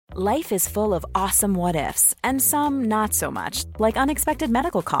Life is full of awesome what-ifs, and some not so much, like unexpected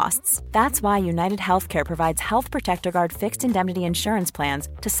medical costs. That's why United Healthcare provides Health Protector Guard fixed indemnity insurance plans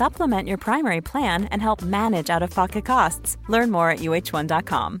to supplement your primary plan and help manage out-of-pocket costs. Learn more at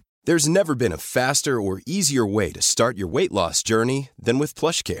uh1.com. There's never been a faster or easier way to start your weight loss journey than with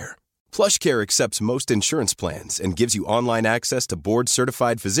PlushCare. PlushCare accepts most insurance plans and gives you online access to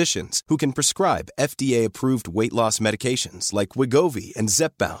board-certified physicians who can prescribe FDA-approved weight loss medications like Wegovy and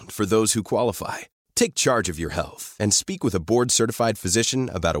Zepbound for those who qualify. Take charge of your health and speak with a board-certified physician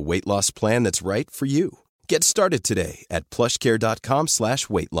about a weight loss plan that's right for you. Get started today at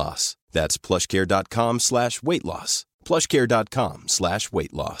plushcare.com/weightloss. That's plushcare.com/weightloss.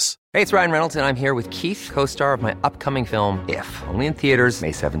 plushcare.com/weightloss. Hey, it's Ryan Reynolds, and I'm here with Keith, co-star of my upcoming film, If, only in theaters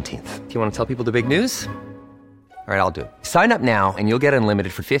May 17th. Do you want to tell people the big news? All right, I'll do it. Sign up now and you'll get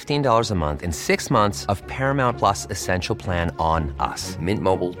unlimited for $15 a month and 6 months of Paramount Plus Essential Plan on us.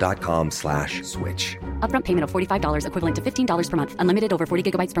 Mintmobile.com/switch. Upfront payment of $45 equivalent to $15 per month. Unlimited over 40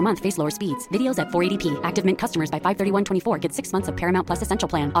 gigabytes per month. Face lower speeds. Videos at 480p. Active Mint customers by 531.24 get 6 months of Paramount Plus Essential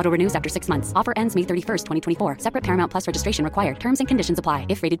Plan. Auto renews after 6 months. Offer ends May 31st, 2024. Separate Paramount Plus registration required. Terms and conditions apply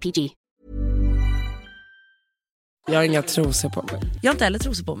if rated PG. Jag har inga trosor på mig. Jag har inte heller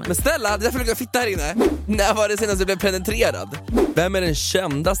trosor på mig. Men snälla, det är därför du kan fitta här inne. När var det senast du blev penetrerad? Vem är den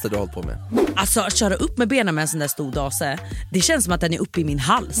kändaste du har hållit på med? Alltså, att köra upp med benen med en sån där stor dase, det känns som att den är uppe i min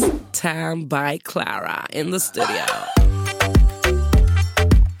hals. Tan by Clara in the studio.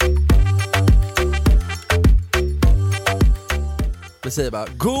 Vi säger bara,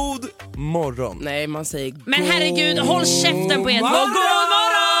 god morgon. Nej, man säger Men herregud, håll käften på er. God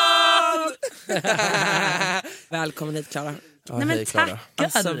morgon! Välkommen hit, Clara. Ja, Nej, men hej, Clara. tackar.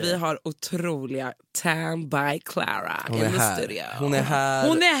 Alltså, vi har otroliga Tan by Clara Hon in är the här. studio. Hon är här.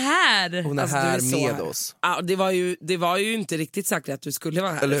 Hon är här. Hon är Alltså, du här är så med här. oss. Ja, det var ju inte riktigt sagt att du skulle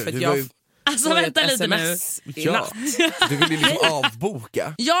vara här. Eller hur? För att Du jag var ju- Alltså får vänta ett lite nu. SMS i Ja. natt. Du vill ju liksom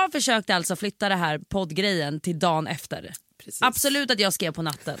avboka. Jag försökte alltså flytta det här poddgrejen till dagen efter. Precis. Absolut att jag skrev på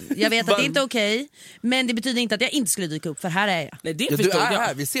natten. Jag vet att det inte är okej, men det betyder inte att jag inte skulle dyka upp, för här är jag. Nej, det Ja, du förstår är jag.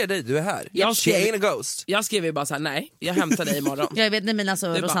 här, vi ser dig, du är här. Jag She skrev- ain't a ghost. Jag skrev ju bara så här: nej, jag hämtar dig imorgon. Jag vet, nej men alltså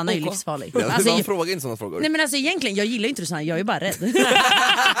bara, Rosanna är ju OK. livsfarlig. Ja, Alltså, man frågar inte sådana frågor. nej men alltså egentligen, jag gillar inte Rosanna, jag är bara rädd. Men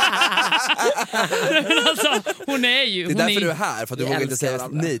alltså, hon är ju... Det är hon därför du är här, för att du Vi vågar inte älskar säga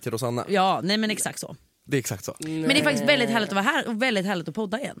varandra. nej till Rosanna. Ja, nej men exakt så. Det är exakt så. Men det är faktiskt väldigt härligt att vara här och väldigt härligt att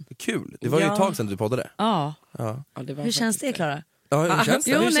podda igen. Kul, det var ju Ja. ett tag sedan du poddade. Ja. Ja, det var Hur känns faktiskt det, Clara? Ja, hur känns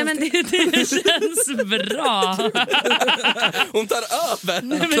det? Jo, Hur nej känns men det? det känns bra. Hon tar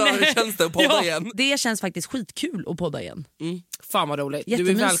över. Klara, hur känns det att podda igen? Det känns faktiskt skitkul att podda igen. Fan vad roligt. Du är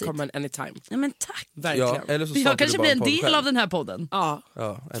Jättemysigt. välkommen anytime. Ja, men tack. Verkligen. Ja, eller så startar Jag kanske du bara blir en podd del själv. av den här podden. Ja.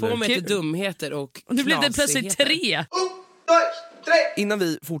 Ja, eller- Få mig till Kul. dumheter och Och nu blev det plötsligt knasigheter. 3. Innan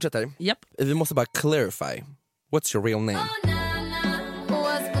vi fortsätter, Japp. vi måste bara clarify. What's your real name?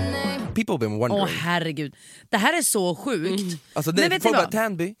 People have been wondering. Åh herregud. Det här är så sjukt. Alltså, Men nej, vet folk ni bara, vad?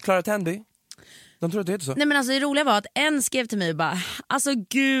 Tanby, Clara Tanby. De tror att du heter så. Nej men alltså det roliga var att en skrev till mig och bara, alltså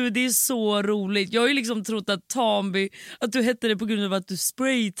gud det är så roligt. Jag har ju liksom trott att Tamby, att du hette det på grund av att du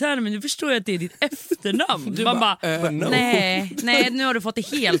spraytannade, men nu förstår jag att det är ditt efternamn. Du Man bara, bara, no. nej nu har du fått det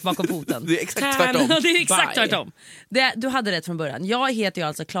helt bakom foten. Det är exakt tvärtom. Det är exakt Bye. tvärtom. Du hade rätt från början. Jag heter ju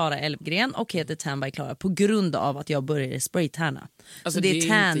alltså Clara Elfgren och heter Tan by Clara på grund av att jag började spraytanna. Alltså, så det det är är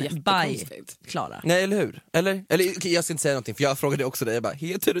Tan inte by jättekonstigt. Clara. Nej, eller hur? Eller okej, jag ska inte säga någonting, för jag frågade också dig. Jag bara,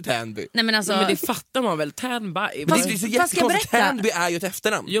 heter du Tanby? Nej men alltså, Men det fattar man väl, Tanby. Men det är så fast ska jag jättekonstigt, berätta? Tanby är ju ett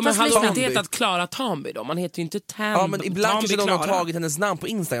efternamn. Jo, men Fast hade lyssna. hon inte hetat Clara Tanby då? Man heter ju inte Tanby. Ja, men ibland kanske någon har Clara. tagit hennes namn på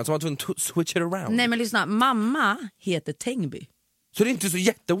Instagram, så man var tvungen att switch it around. nej men lyssna, mamma heter Tengby. Så det är inte så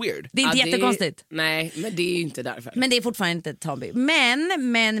jätteweird. Det är inte Ja, jättekonstigt. Nej, men det är ju inte därför. Men det är fortfarande inte Tamby.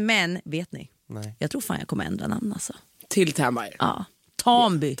 Men, vet ni? Nej. Jag tror fan jag kommer ändra namn alltså. Till Tanby. Ja,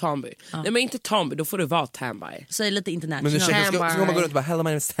 Tamby. Tanby. Nej, men inte Tanby, då får det vara Tanby. Säg lite Men international. ursäkta, ska Tanby. man gå runt och bara, hello my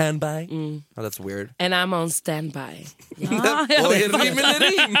name is Tanby? Oh, that's weird. And I'm on standby. Ja, jag Oj, vet. rim eller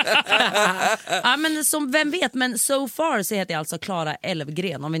rim? Ja, men som vem vet, men so far så heter jag alltså Clara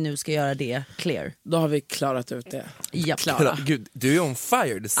Elfgren, om vi nu ska göra det clear. Då har vi klarat ut det. Ja. Clara. Gud, du är on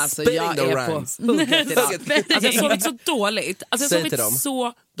fire. Du Alltså spitting jag the är rhymes. på hugget idag. Alltså jag har sovit så dåligt. Alltså jag Säg har till dem. sovit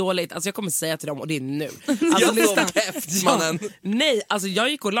så dåligt. Alltså jag kommer säga till dem, och det är nu. Jag Alltså, som lyssna. käft, mannen. Nej, alltså jag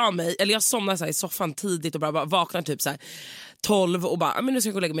gick och la mig, eller jag somnade så här i soffan tidigt och bara vaknade typ så här 12 och bara, men nu ska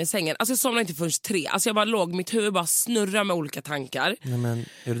jag gå och lägga mig i sängen. Alltså jag somnade inte förrän 3. Alltså jag bara låg, mitt huvud bara snurrar med olika tankar. Nej, men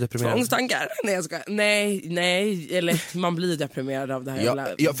är du deprimerad? Tvångstankar? Nej jag ska. Nej, eller man blir deprimerad av det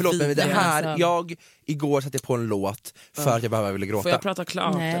här. Förlåt men det här, igår satte jag på en låt för att jag bara ville gråta. Får jag prata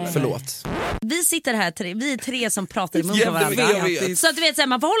klart? Eller? Förlåt. Vi sitter här, vi är 3 som pratar i mun på varandra. Jag vet. Så att du vet, så här,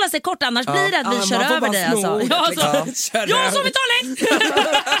 man får hålla sig kort, annars blir det att vi kör över dig. Alltså. Jag som talet!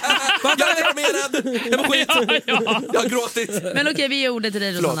 Jag är deprimerad! Jag mår skit! Jag har gråtit! Men okej, vi ger ordet till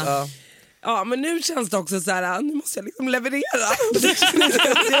dig då, Sanna. Ja, men nu känns det också så här, nu måste jag liksom leverera.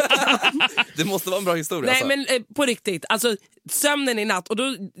 Det måste vara en bra historia. Nej, alltså. men på riktigt, alltså sömnen i natt, och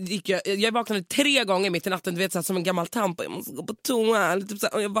då gick jag vaknade 3 gånger mitt i natten, du vet, så här, som en gammal tant, jag måste gå på toa, typ, så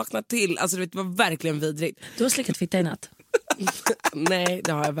här, och jag vaknade till, alltså det var verkligen vidrigt. Du har slickat fitta i natt. Nej,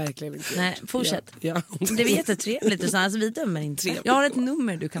 det har jag verkligen inte. Nej, fortsätt. Ja. Det var jättetrevligt, så alltså, vi dömer inte. Jag har ett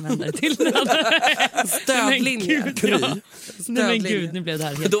nummer du kan vända dig till. Stödlinje. Nej men gud, nu blev det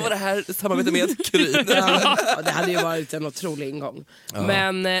här helt Då var det här samarbete med Kry. Ja, det hade ju varit en otrolig ingång.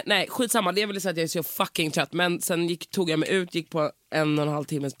 Men nej, skitsamma, det vill säga att jag är så fucking trött. Men sen tog jag mig ut, gick på 1,5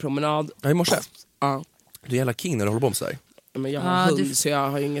 timmes promenad. Ja, i morse. Ja. Du är jävla king när du håller på med så här. Men jag har hund så jag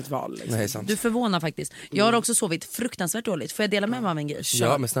har ju inget val liksom. Nej, sant. Du förvånar faktiskt. Jag har också sovit fruktansvärt dåligt. Får jag dela med mig av en grej?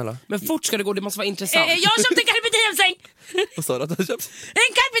 Ja, men snälla. Men fort ska det gå, det måste vara intressant. Jag har köpt en carpe diem-säng! Vad sa du att du har köpt?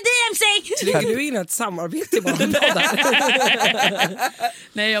 En carpe diem-säng! Lägger du in ett samarbete i våra poddar?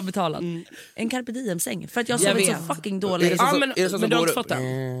 Nej, jag har betalat. En carpe diem-säng. För att jag har Jag sovit vet. så fucking dåligt. Ja, är det så men du har går inte fått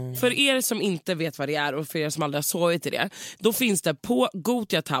den. För er som inte vet vad det är och för er som aldrig har sovit i det, då finns det på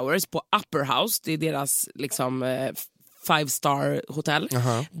Gothia Towers, på Upper House, det är deras liksom 5-star hotell.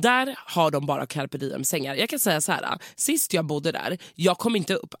 Där har de bara carpe diem-sängar. Jag kan säga så här, sist jag bodde där, jag kom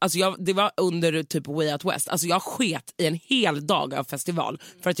inte upp. Alltså det var under typ Way Out West. Alltså jag sket i en hel dag av festival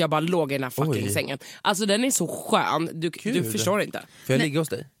för att jag bara låg i den här fucking sängen. Alltså den är så skön, du förstår inte. Får jag ligga hos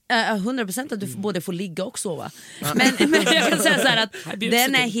dig? 100% att du både får ligga och sova. Men jag kan säga så här att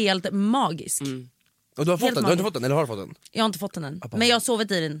den är helt magisk. Och du har fått den? Du har inte fått den, eller har du fått den? Jag har inte fått den än. Men jag har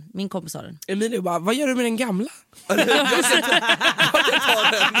sovit i den, min kompis har den. Emilio bara, vad gör du med den gamla? Snälla,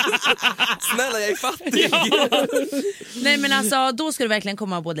 jag är fattig. Nej men alltså, då ska du verkligen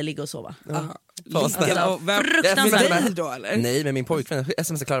komma både ligga och sova. Fruktansvärt då eller? Nej, men min pojkvän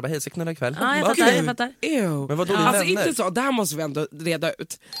smsar Klara bara, hej, så knullar ikväll. Ja, jag fattar. Men vadå, Alltså inte så, det här måste vi ändå reda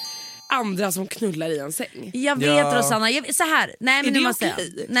ut. Andra som knullar i en säng. Jag vet Rosanna, så här. Nej men det nu måste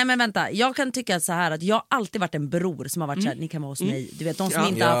okej? jag. Nej men vänta, jag kan tycka så här att jag har alltid varit en bror som har varit så här, ni kan vara hos mig. Du vet, de som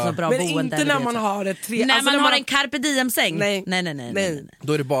inte har haft något bra Men boende. inte när man har ett när alltså man har en carpe diem-säng. Nej.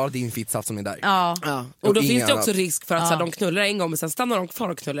 Då är det bara din fitsatt som är där. Ja. Och då Och finns det inga också annat. risk för att så här, de knullar en gång men sen stannar de kvar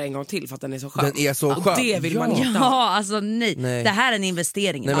och knullar en gång till för att den är så skön. Den är så skön. Det vill man inte ha. Ja, alltså nej. Det här är en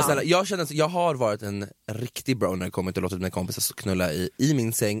investering. Nej, men snälla, jag känner att jag har varit en riktig bro när det kommer till att låta mina kompisar knulla i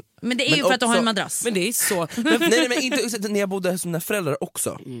min säng. Men det är ju för att du har en madrass. Men det är så. nej, men inte när jag bodde hos mina föräldrar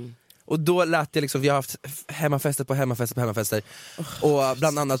också. Och då lät jag liksom, vi har haft hemmafester på hemmafester. Och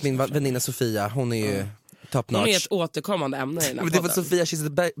bland annat min väninna Sofia, hon är ju top notch. Hon är ett återkommande ämne i den här Men det var podden. Sofia, she's the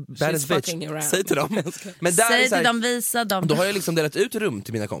baddest bitch. fucking around. Säg till dem. Men där är Säg så här, till dem, visa dem. då har jag liksom delat ut rum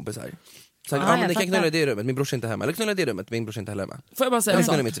till mina kompisar. Så jag men ni kan fattar. knulla i det rummet, min bror är inte hemma. Eller knulla i det rummet, min bror är inte heller hemma. Får jag bara säga Eller en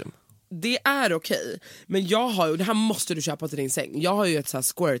knulla i sak? mitt rum. Det är okej, men jag har ju, det här måste du köpa till din säng. Jag har ju ett så här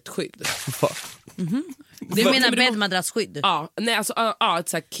squirt-skydd. Du menar bäddmadrassskydd? Ja, nej alltså ett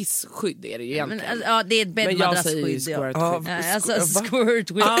så här kissskydd är det ju egentligen. Men, ja, det är ett Men jag säger ju bäddmadrassskydd. Ja. squirt-skydd. Alltså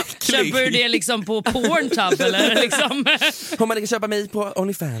squirt-skydd. Äcklig. Köper du det liksom på Pornhub eller liksom? Om man kan köpa mig på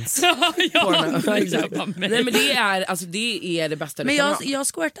OnlyFans. Ja, exakt. Nej men det är, alltså, det är det bästa Men du kan ha. jag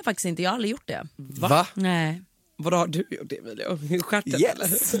squirtar faktiskt inte, jag har aldrig gjort det. Va? Nej. Vad har du gjort, Emilio? Stjärten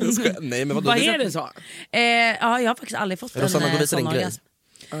Yes. eller? Nej, men vadå? Vad är det så? Ja, jag har faktiskt aldrig fått Rosanna, gå och visa sån din grej. orgasm.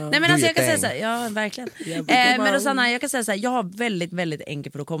 Nej men Do alltså your jag kan säga thing. såhär, ja verkligen. man. Men Rosanna, jag kan säga såhär, jag har väldigt, väldigt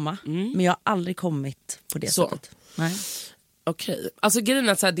enkelt för att komma. Men jag har aldrig kommit på det Så. sättet. Nej. Okej, alltså grejen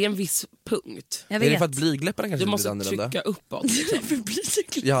är att så här, det är en viss punkt. Jag Är vet. det för att blygläpparna kanske Du är lite måste annorlunda? trycka uppåt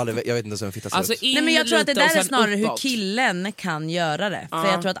liksom. Jag vet inte ens hur en fitta ser Alltså, ut. Nej men jag tror att det lite och där är sen snarare hur uppåt. killen kan göra det. För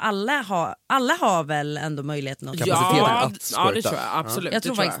jag tror att alla har väl ändå möjligheten att Kapaciteten Ja, att ja det squirta. tror jag, absolut. Jag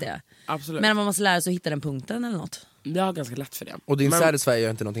tror faktiskt det. Absolut. Men man måste lära sig att hitta den punkten eller något. Jag har ganska lätt för det. Och din Men Satisfyer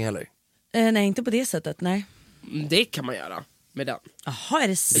gör inte någonting heller. Nej inte på det sättet, nej. det kan man göra med den. Jaha, är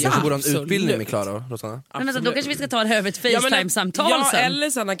det Jag sant? kanske borde ha en Absolut. utbildning med Klara och Rosanna. Men vänta, då kanske vi ska ta det här över ett FaceTime-samtal ja, sen. eller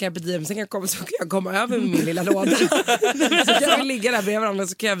sen när Carpe Diem, sen kan jag komma över med min lilla låda. Så kan vi ligga där bredvid varandra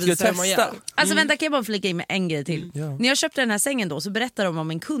så kan jag visa hur man testa? gör. Alltså vänta, kan jag bara flika in med en grej till. När jag köpte den här sängen då så berättade de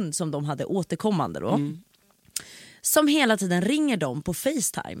om en kund som de hade återkommande då. Som hela tiden ringer dem på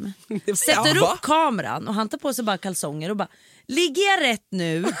FaceTime. Sätter upp kameran och han tar på sig bara kalsonger och bara ligger jag rätt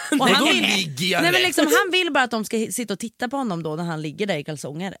nu? Och han vill, han vill bara att de ska sitta och titta på honom då när han ligger där i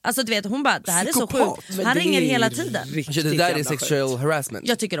kalsonger. Alltså du vet, hon bara, det här är så sjukt. Han ringer hela tiden. Det där är sexual harassment.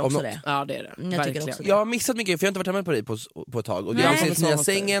 Jag tycker också det. Ja, det är det. Jag tycker också det. Jag har missat mycket, för jag har inte varit hemma på dig på ett tag. Och jag vill se nya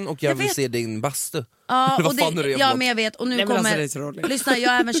sängen och jag vill se din bastu. Ja, och men jag vet. Och nu kommer... Alltså, lyssna, jag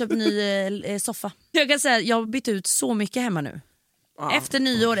har även köpt ny soffa. Jag kan säga, jag har bytt ut så mycket hemma nu. Efter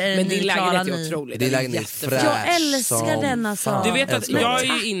nyår är det men din lägenhet är otroligt. Det är lägenhet fräsch. Jag älskar den alltså. Du vet att jag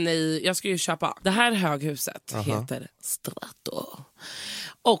är ju inne i, jag ska ju köpa. Det här höghuset heter Strato.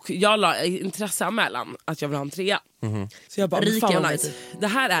 Och jag la intresseanmälan att jag vill ha en 3. Så jag bara, fan vad nice. Det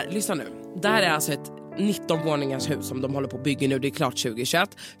här är, lyssna nu. Det här är alltså ett 19-våningars hus som de håller på att bygga nu. Det är klart 2021.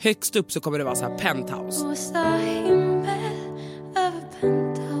 Högst upp så kommer det vara så här penthouse.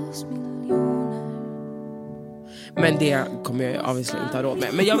 Men det kommer jag obviously inte ha råd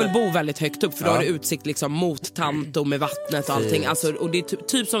med. Men jag vill bo väldigt högt upp, för då har det utsikt liksom mot Tanto med vattnet och allting. Alltså, och det är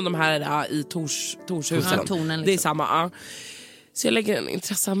typ som de här i Torshusen. Liksom. Det är samma. Så jag lägger en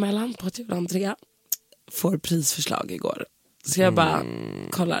intresseanmälan på att jag vill ha en 3. Får prisförslag igår. Så jag bara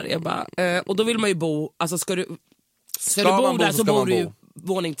kollar. Jag bara, och då vill man ju bo, alltså ska du bo där så bor du ju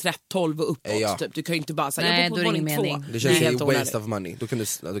våning 12 och uppåt typ. Du kan ju inte bara säga jag bor på våning 2. Det känns ju waste of money. Då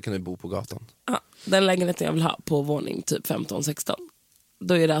kan du bo på gatan. Den lägenheten jag vill ha på våning typ 15-16.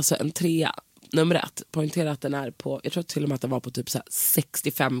 Då är det alltså en 3 nummer 1. Poängtera att den är på, jag tror till och med att den var på typ så här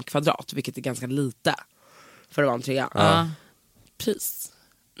 65 kvadrat, vilket är ganska lite för att vara en 3. Pris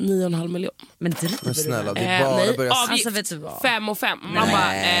 9,5 miljoner. Men snälla, det är bara börja... Alltså, vet du vad? 5 och 5. Man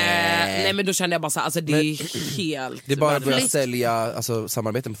bara, nej men då kände jag bara så här, alltså det är helt... Det är bara att börja sälja alltså,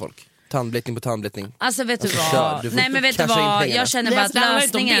 samarbete med folk. Tandbläckning på tandbläckning. Alltså vet du vad? Nej men vet du vad? Jag känner bara att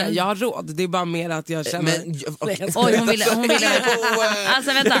lösningen... Jag har råd, det är bara mer att jag känner... Oj, hon ville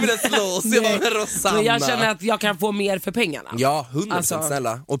alltså vänta. Jag ville slås, jag var med Rosanna. Men jag känner att jag kan få mer för pengarna. Ja, 100% alltså,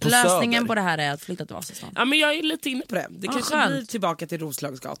 snälla. Och på lösningen Söder. På det här är att flytta till Vasastan. Ja men jag är lite inne på det. Det kanske skönt. blir tillbaka till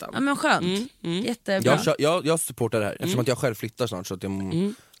Roslagsgatan. Ja men skönt. Jättebra. Jag supportar det här, eftersom att jag själv flyttar snart så att jag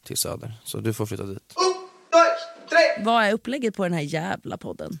till Söder. Så du får flytta dit. 3. Vad är upplägget på den här jävla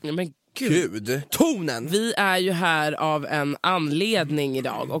podden? Ja, men Gud, tonen! Vi är ju här av en anledning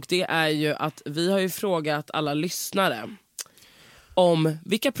idag. Och det är ju att vi har ju frågat alla lyssnare om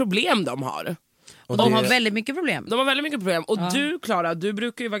vilka problem de har. Och de har väldigt mycket problem. De har väldigt mycket problem. Och du, Klara, du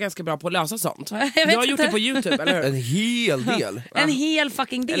brukar ju vara ganska bra på att lösa sånt. Du har gjort det på YouTube, eller hur? En hel del. En hel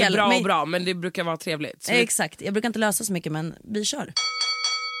fucking del. Eller bra och bra, men det brukar vara trevligt. Exakt, jag brukar inte lösa så mycket, men vi kör.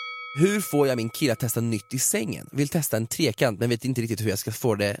 Hur får jag min kille att testa nytt i sängen? Vill testa en trekant men vet inte riktigt hur jag ska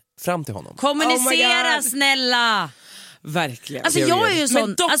få det fram till honom. Kommunicera snälla! Verkligen. Alltså jag är ju sån,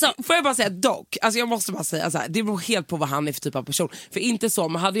 men dock, alltså, får jag bara säga dock, alltså jag måste bara säga så här, det beror helt på vad han är för typ av person. För inte så,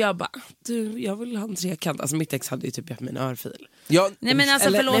 men hade jag bara, jag vill ha en trekant. Alltså mitt ex hade ju typ gett mig en örfil. Nej men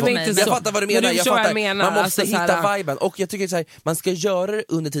alltså förlåt mig. Jag fattar vad du menar, jag fattar. Man måste alltså, hitta viben. Och jag tycker så här, man ska göra det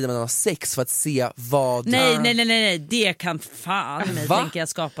under tiden man har sex för att se vad... Nej, det kan fan tänker jag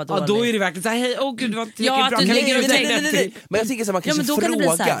skapa dåligt. Ja då är det verkligen så här, hej, gud det var inte bra. Nej. Men jag tänker så här, man kanske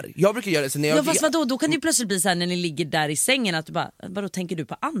frågar. Jag brukar göra det så när jag... Ja fast vadå, då kan det ju plötsligt bli så här när ni ligger där i sängen att du bara, vadå tänker du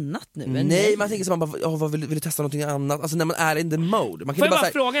på annat nu? Nej, man tänker så man bara, vill du testa någonting annat? Alltså när man är in the mode. Man kan får jag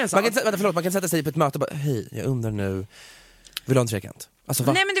bara fråga en sak? Man kan sätta sig på ett möte och bara, hej, jag undrar nu, vill du ha en trekant? Alltså,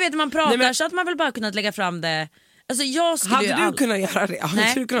 nej men du vet, man pratar så att man väl bara kunnat lägga fram det. Alltså jag skulle hade du kunnat göra det?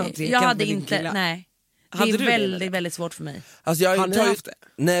 Nej, du kunnat jag hade inte, nej. Det är väldigt, väldigt svårt för mig. Alltså har ni haft det?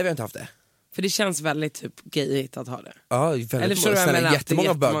 Nej, vi har inte haft det. För det känns väldigt typ gayigt att ha det. Ja, väldigt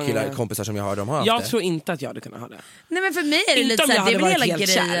jättemånga bögkillar, kompisar som jag har, de har haft det. Jag tror inte att jag hade kunnat ha det. Nej men för mig är det lite såhär, det är väl hela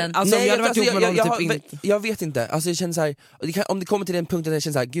grejen. Alltså nej, jag hade varit ihop med någon typ inte. Jag vet inte, alltså jag känner såhär, om det kommer till den punkten där jag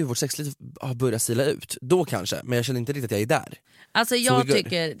känner såhär, gud vårt sexliv har börjat sila ut, då kanske, men jag känner inte riktigt att jag är där. Alltså jag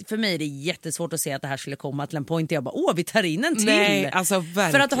tycker, för mig är det jättesvårt att se att det här skulle komma till en point där jag bara, vi tar in en till. Nej, alltså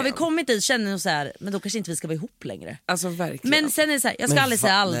verkligen. För att har vi kommit dit känner jag så här, men då kanske inte vi ska vara ihop längre. Alltså verkligen. Men sen är det så här, jag ska aldrig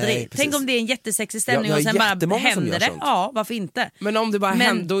säga aldrig. Nej, tänk om det är en jättesexig stämning och sen bara händer det. Ja, varför inte? Men om det bara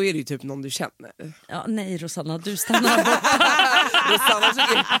händer, då är det ju typ någon du känner. Ja, nej Rosanna, du stannar borta. Rosanna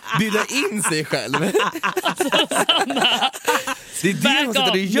försöker bjuda in sig själv. Alltså, Rosanna. Det är det hon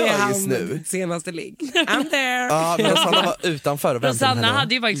sitter och gör just nu. Senaste ligg. I'm there. Ja, men Rosanna var utanför och väntade. Rosanna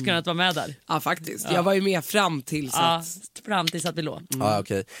hade ju faktiskt kunnat vara med där. Ja faktiskt, jag var ju med fram tills att vi låg. Ja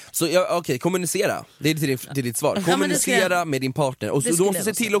okej. Så okej, kommunicera. Det är ditt svar. Kommunicera med din partner. Och du måste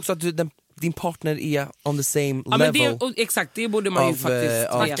se till också att din partner är on the same level. Men exakt, det borde man ju faktiskt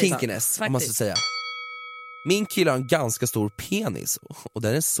av kinkiness, om man ska säga. Min kille har en ganska stor penis och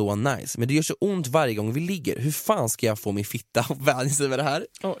den är så nice. Men det gör så ont varje gång vi ligger. Hur fan ska jag få min fitta att vänja sig med det här?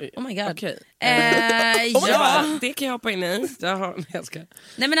 Oh my god. Okay. Ja. Det kan jag hoppa in i.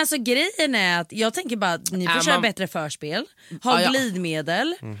 Nej men alltså grejen är att jag tänker bara att ni får köra bättre förspel. Ha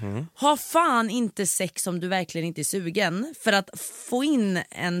glidmedel. Ha fan inte sex om du verkligen inte är sugen. För att få in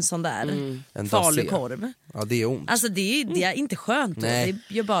en sån där farlig korv. Ja, det är ont. Alltså det är inte skönt. Det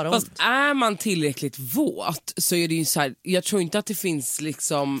gör bara ont. Fast är man tillräckligt våt så är det ju så här, jag tror inte att det finns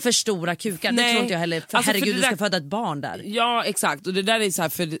liksom för stora kukar. Nej. Det tror inte jag heller. För alltså, herregud, för du ska föda ett barn där. Ja, exakt. Och det där är så här,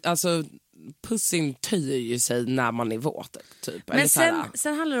 för alltså pussing töjer ju sig när man är våt typ. Men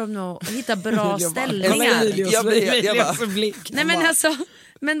sen handlar det om att hitta bra ställningar. Nej men alltså,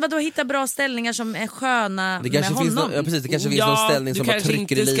 men vadå hitta bra ställningar som är sköna det kanske med finns honom? Precis, det kanske finns någon ställning som bara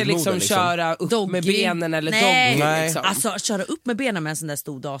trycker i livmodern. Du kanske inte ska liksom köra upp doggy med benen eller Nej. doggy liksom. Alltså köra upp med benen med en sån där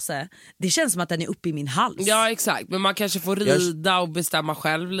stor dase. Det känns som att den är uppe i min hals. Ja exakt, men man kanske får rida och bestämma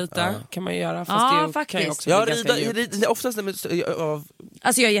själv lite. Kan man göra, fast det faktiskt. kan ju också bli rida oftast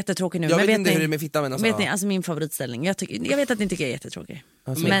alltså jag är jättetråkig nu. Jag men vet inte hur det är med fittan, men vet ni, alltså min favoritställning. Jag vet att ni tycker jag är jättetråkig.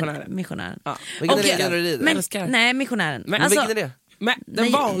 Alltså, men missionären. Ja. Vilken är det när du rider? Nej, missionären. Men alltså, vilken är det? Men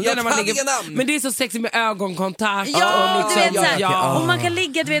den vanliga när man ligger, men det är så sexigt med ögonkontakt. Ja, och liksom, du vet såhär, och man kan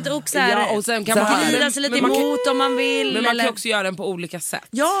ligga, du vet, och såhär, och sen kan man glida sig lite emot om man vill. Men man kan också göra den på olika sätt.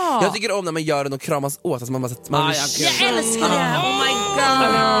 Ja. Jag tycker om när man gör den och kramas åt, alltså jag älskar det. Oh my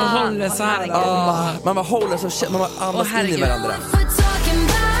god. Man håller så här. Man bara håller så, man bara andas in i varandra.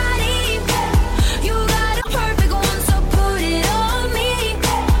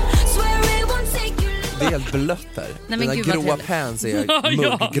 Det är helt blött här. Nej, den där gråa pants är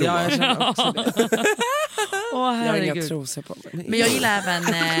muggrå. Ja, jag känner också det. Jag har inga trosor på mig. Men jag gillar även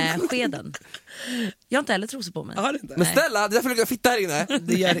skeden. Jag har inte heller trosor på mig. Men snälla, det är därför du kan fitta här inne.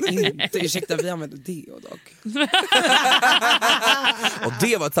 Det gör det inte. Ursäkta, vi använder Deodoc. Och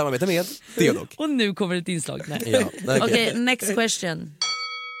det var ett samarbete med Deodoc. Och nu kommer ett inslag. Okej, next question.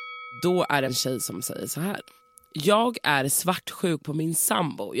 Då är det en tjej som säger så här: jag är svartsjuk på min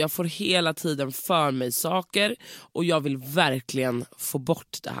sambo. Jag får hela tiden för mig saker och jag vill verkligen få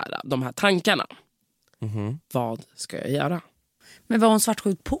bort de här tankarna. Vad ska jag göra? Men vad hon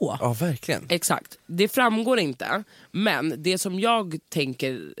svartsjuk på? Ja, verkligen. Exakt. Det framgår inte. Men det som jag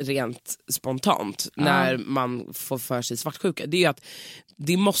tänker rent spontant när man får för sig svartsjuka, det är att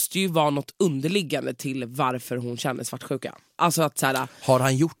det måste ju vara något underliggande till varför hon känner svartsjuka. Alltså att såhär, har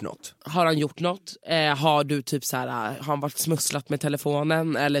han gjort något? Har han gjort något? Har du typ såhär, har han varit smusslat med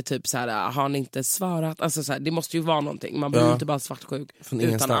telefonen? Eller typ såhär, har han inte svarat? Alltså såhär, det måste ju vara någonting. Man blir ju inte bara svartsjuk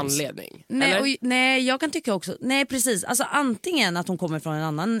utan anledning. Nej, jag kan tycka också. Nej, precis. Alltså antingen att hon kommer från en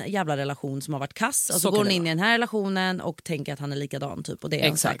annan jävla relation som har varit kass. Och så går hon in i den här relationen och tänker att han är likadan typ. Och det är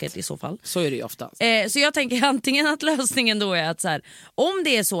han säkert i så fall. Så är det ju ofta. Så jag tänker antingen att lösningen då är att så här, om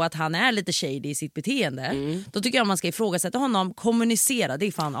det är så att han är lite shady i sitt beteende, då tycker jag man ska ifrågasätta honom, kommunicera, det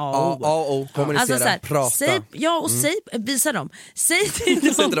är fan A och O. Kommunicera, alltså, så här, prata. Visa dem. Säg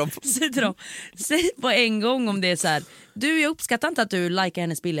till dem. Säg på en gång om det är så här: du, jag uppskattar inte att du likar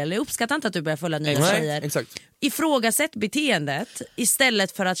hennes bild, eller jag uppskattar inte att du börjar följa nya tjejer. Exakt. Ifrågasätt beteendet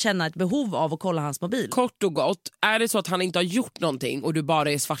istället för att känna ett behov av att kolla hans mobil. Kort och gott, är det så att han inte har gjort någonting och du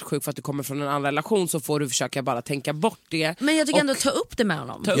bara är svartsjuk för att du kommer från en annan relation, så får du försöka bara tänka bort det. Men jag tycker ändå ta upp det med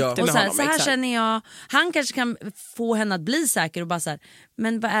honom. Och så här känner jag. Han kanske kan få henne att bli säker och bara så här,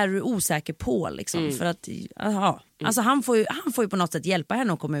 men vad är du osäker på liksom? För att, alltså han får ju på något sätt hjälpa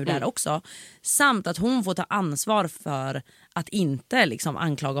henne att komma ur det här också. Samt att hon får ta ansvar för att inte liksom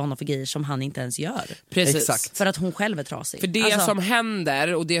anklaga honom för grejer som han inte ens gör. Precis. Exakt. För att hon själv är trasig. För det som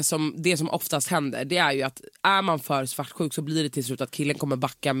händer, och det som oftast händer, det är ju att är man för svartsjuk så blir det till slut att killen kommer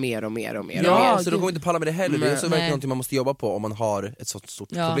backa mer och mer och mer. Ja, så då går inte palla med det heller. Det är så verkligen någonting man måste jobba på om man har ett sånt stort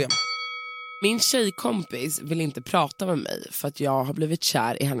problem. Min tjejkompis vill inte prata med mig för att jag har blivit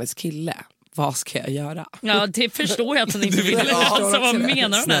kär i hennes kille. Vad ska jag göra? Ja, det förstår jag att hon inte vill. Alltså, vad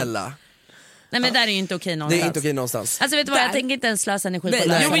menar hon? Snälla. Nej, men det där är ju inte okej någonstans. Det är inte okej någonstans. Alltså vet du vad, jag tänker inte ens slösa energi på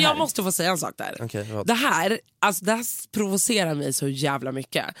det här. Jo, men jag måste få säga en sak där. Okay, det här provocerar mig så jävla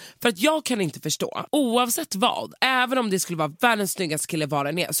mycket. För att jag kan inte förstå, oavsett vad, även om det skulle vara världens snyggaste kille var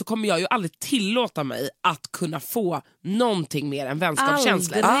den är, så kommer jag ju aldrig tillåta mig att kunna få någonting mer än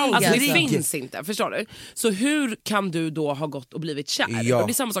vänskapskänslor. Alltså det finns inte, förstår du? Så hur kan du då ha gått och blivit kär? Ja. Och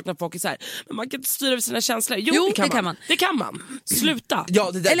det är samma sak när folk är så här, men man kan inte styra över sina känslor. Jo, det kan man. Det kan man. Sluta.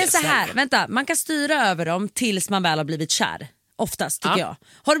 Ja, det där eller så här, vänta, man kan styra över dem tills man väl har blivit kär. Oftast tycker jag.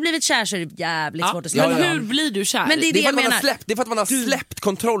 Har du blivit kär så är det jävligt svårt att släppa. Men hur blir du kär? Men det är för att man har släppt. Det är för att man har släppt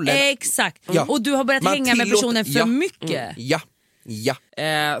kontrollen. Exakt. Och du har börjat hänga med personen för mycket. Ja. Ja.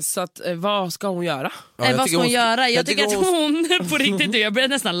 Så att, vad ska hon göra? Ja, vad ska hon göra? Jag tycker att hon på riktigt, jag börjar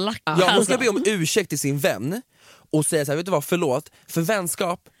nästan lacka. Ja, hon ska be om ursäkt till sin vän och säga så här, vet du vad, förlåt, för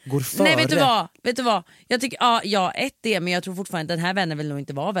vänskap går före. Nej, vet du vad? Jag tycker, det, men jag tror fortfarande den här vännen vill nog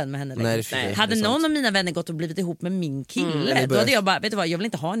inte vara vän med henne längre. Nej, hade någon av mina vänner gått och blivit ihop med min kille, då hade jag bara, vet du vad, jag vill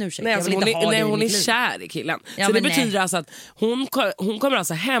inte ha en ursäkt. Nej, alltså, hon är kär i killen. Så det betyder alltså att hon kommer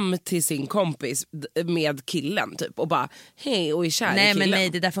alltså hem till sin kompis med killen typ, och bara hej, och är kär i killen. Men nej,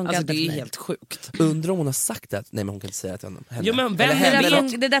 det där funkar alltså, inte. Det är helt sjukt. Undrar om hon har sagt det? Nej, men hon kan inte säga till henne. Jo, men det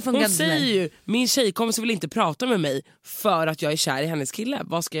där funkar hon inte. säger ju, min tjejkompis vill inte prata med mig för att jag är kär i hennes kille.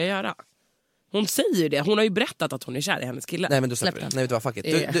 Vad ska jag göra? Hon säger ju det. Hon har ju berättat att hon är kär i hennes kille. Nej, men du släpper det. Nej, vet du vad, fuck it.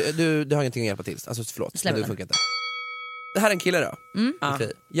 Du har ingenting att hjälpa till. Alltså förlåt, men det funkar inte. Det här är en kille då.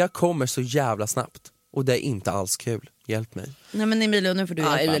 Okay. Jag kommer så jävla snabbt och det är inte alls kul. Hjälp mig. Nej, men Emilio, nu får du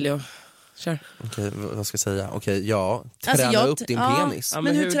hjälpa. Emilio, kör. Okej, vad ska jag säga? Träna upp din penis.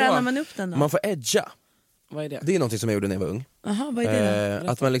 Men hur tränar man upp den då? Man får edga. Vad är det? Det är någonting som jag gjorde när jag var ung. Aha, vad är det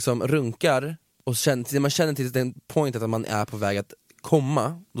att man liksom runkar och man känner till den pointet att man är på väg att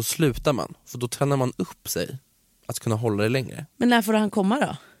komma, då slutar man. För då tränar man upp sig att kunna hålla det längre. Men när får han komma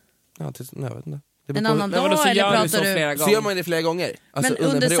då? Ja, jag vet inte. En annan dag, eller pratar du? Så gör man det flera gånger. Alltså, men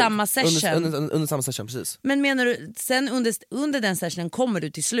under samma session? Under samma session, precis. Men menar du, sen under den sessionen kommer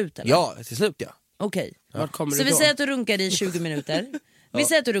du till slut eller? Ja, till slut ja. Okej. Ja. Så vi säger att du runkar i 20 minuter. Vi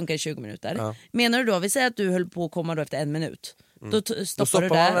säger att du runkar i 20 minuter. Ja. Menar du då, vi säger att du höll på att komma då efter 1 minut. Då stoppar du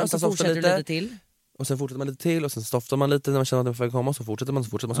där och så fortsätter du lite till. Och sen fortsätter man lite till och sen stoftar man lite när man känner att den får komma, och så fortsätter man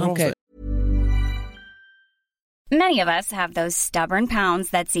Okay. Many of us have those stubborn pounds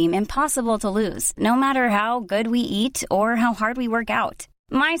that seem impossible to lose, no matter how good we eat or how hard we work out.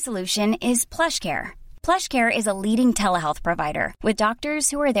 My solution is PlushCare. PlushCare is a leading telehealth provider with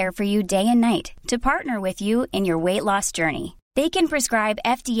doctors who are there for you day and night to partner with you in your weight loss journey. They can prescribe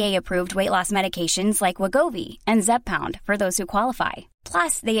FDA-approved weight loss medications like Wegovy and Zepbound for those who qualify.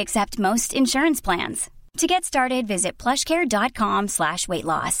 Plus, they accept most insurance plans. To get started, visit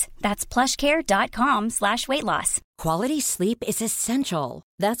plushcare.com/weightloss. That's plushcare.com/weightloss. Quality sleep is essential.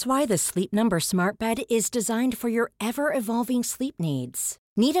 That's why the Sleep Number Smart Bed is designed for your ever-evolving sleep needs.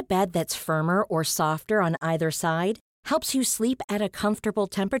 Need a bed that's firmer or softer on either side? Helps you sleep at a comfortable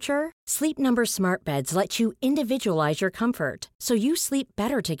temperature? Sleep Number Smart Beds let you individualize your comfort, so you sleep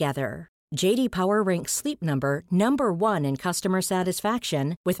better together. JD Power ranks Sleep Number #1 in customer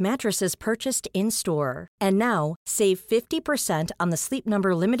satisfaction with mattresses purchased in-store. And now, save 50% on the Sleep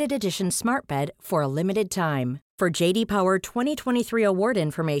Number Limited Edition Smart Bed for a limited time. For JD Power 2023 award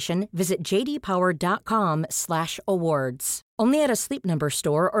information, visit jdpower.com/awards. Only at a Sleep Number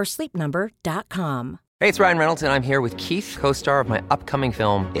store or sleepnumber.com. Hey, it's Ryan Reynolds, and I'm here with Keith, co-star of my upcoming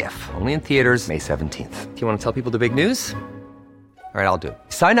film, If, only in theaters May 17th. Do you want to tell people the big news? All right, I'll do it.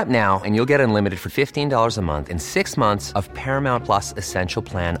 Sign up now and you'll get unlimited for $15 a month and 6 months of Paramount Plus Essential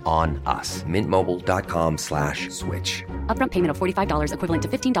Plan on us. MintMobile.com/switch. Upfront payment of $45 equivalent to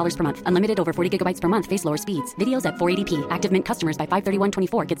 $15 per month. Unlimited over 40 gigabytes per month. Face lower speeds. Videos at 480p. Active Mint customers by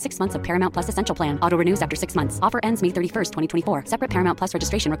 531.24 get 6 months of Paramount Plus Essential Plan. Auto renews after 6 months. Offer ends May 31st, 2024. Separate Paramount Plus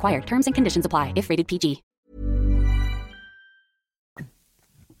registration required. Terms and conditions apply if rated PG.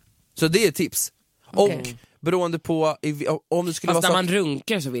 Så det är tips. Okay. Och beroende på om det skulle fast vara när man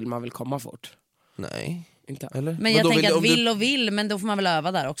runkar så vill man väl komma fort. Nej, inte. Eller? Men jag tänker att vill, men då får man väl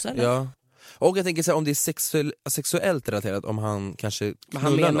öva där också, eller? Ja. Och jag tänker så här, om det är sexuellt relaterat, om han kanske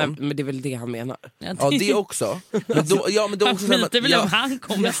knullar någon. Men det är väl det han menar. Ja, det också. Men då också han skiter väl om han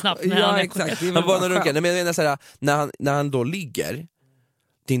kommer snabbt när han är exakt. Han bara runkar. Nej, men jag menar så här, när han då ligger,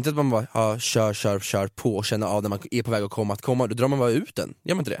 det är inte att man bara kör på och känner av när man är på väg att komma, då drar man bara ut den.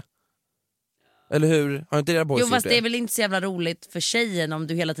 Gör man inte det? Eller hur? Har inte era boys Jo, fast det? Det är väl inte så jävla roligt för tjejen om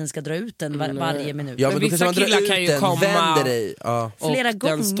du hela tiden ska dra ut den varje minut. Ja, men då vissa man dra killar ut kan ju den, komma vänder dig. Ja. Flera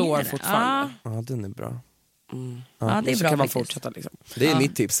gånger. Den står fortfarande. Ja, den är bra. Ja, det är så bra kan man faktiskt. fortsätta liksom. Det är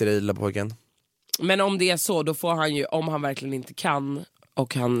mitt tips till dig, lilla pojken. Men om det är så, då får han ju, om han verkligen inte kan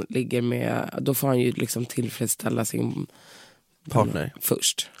och han ligger med, då får han ju liksom tillfredsställa sin partner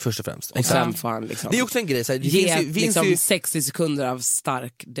först och främst. Och sen får han liksom det är också en grej så här, ge liksom 60 sekunder av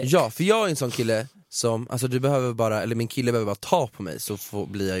stark däck. Ja, för jag är en sån kille som, alltså du behöver bara, eller min kille behöver bara ta på mig så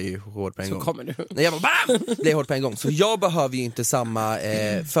blir jag ju hård på en gång. Så kommer du. Nej, jag bara BAM! Det är hårt på en gång. Så jag behöver ju inte samma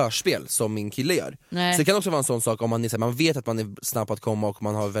förspel som min kille gör. Nej. Så det kan också vara en sån sak om man vet att man är snabb att komma och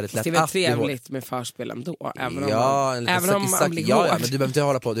man har väldigt lätt att bli hård. Det är väl trevligt med förspel ändå, även om man blir hård. Ja, men du behöver inte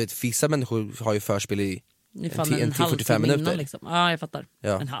hålla på, du vet, vissa människor har ju förspel i en 45 minuter liksom. Ja, jag fattar.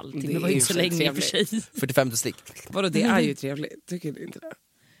 En halvtimme, det var ju inte så länge i och för sig. 45 slick. Vadå, det är ju trevligt, tycker du inte det?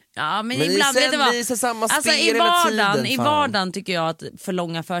 Ja, men Men ibland sen vet du vad? blir det samma spel Alltså hela tiden, i fan. vardagen tycker jag att för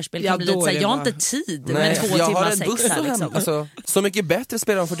långa förspel kan bli lite då är såhär, det jag har bara- inte tid Nej, med 2 jag har timmar en sex buss här hem. liksom. Alltså, så mycket bättre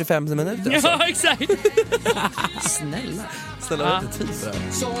spelar om 45 minuter alltså. Ja, exakt. Snälla. Ställa Ja. lite tid för det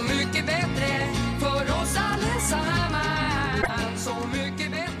här. Så mycket bättre för oss allesammans. Så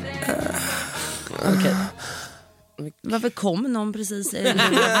mycket bättre. Okej. Varför kom någon precis?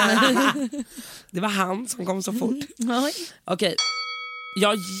 Det var han som kom så fort. Oj. Okej. Jag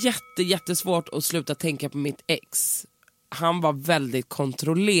har jättesvårt att sluta tänka på mitt ex. Han var väldigt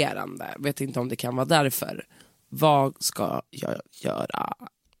kontrollerande. Vet inte om det kan vara därför. Vad ska jag göra?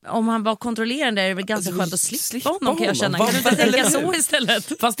 Om han var kontrollerande är det väl ganska skönt att slippa honom kan jag känna. honom. Kan du inte Eller tänka hur? så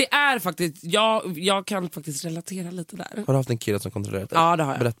istället? Fast det är faktiskt, jag kan faktiskt relatera lite där. Har du haft en kille som kontrollerat dig? Ja, det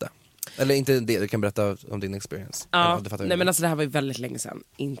har jag. Berätta. Eller inte det, du kan berätta om din experience. Ja, Eller, du fattar nej vad men alltså det här var ju väldigt länge sedan,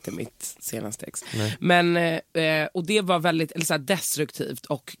 inte mitt senaste ex. Nej. Men, och det var väldigt eller så här destruktivt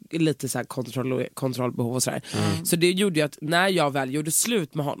och lite så här kontrollbehov och sådär. Så det gjorde ju att när jag väl gjorde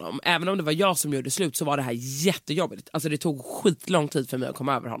slut med honom, även om det var jag som gjorde slut, så var det här jättejobbigt. Alltså det tog skitlång tid för mig att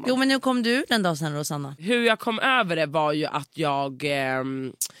komma över honom. Jo, men nu kom du ur den dag sen, Rosanna. Hur jag kom över det var ju att jag,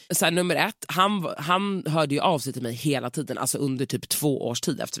 så här, nummer 1, han hörde ju av sig till mig hela tiden, alltså under typ 2 års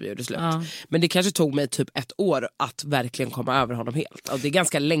tid efter vi gjorde slut. Ja. Men det kanske tog mig typ 1 år att verkligen komma över honom helt. Och det är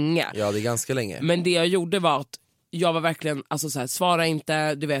ganska länge. Ja, det är ganska länge. Men det jag gjorde var att jag var verkligen, alltså så här, svara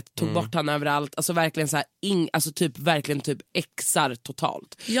inte, du vet, tog bort han överallt, alltså verkligen så här, alltså typ verkligen typ exar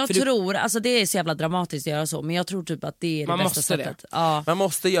totalt. Jag För tror, alltså det är så jävla dramatiskt att göra så, men jag tror typ att det är det Man bästa måste det. sättet. Ja. Man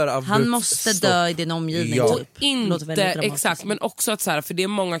måste göra abrupt Han måste stopp. dö i din omgivning Ja. typ. Låter väldigt Inte dramatiskt. exakt, men också att så här, för det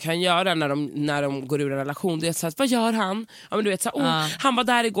många kan göra när de går ur en relation, det är så här, vad gör han? Ja, men du vet så här, han var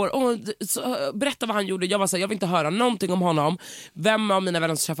där igår, berätta vad han gjorde. Jag var så här, jag vill inte höra någonting om honom. Vem av mina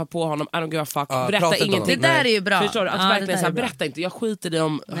vänner som träffar på honom, I don't give a fuck. Ja, Berätta prata inte om ingenting. Det där är ju bra. Förstår du? Att Ja, det verkligen där så här, är bra. berätta inte. Jag skiter i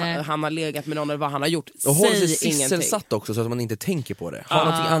om Nej. han har legat med någon eller vad han har gjort. Och håll sig Säg ingenting. sysselsatt också så att man inte tänker på det. Ha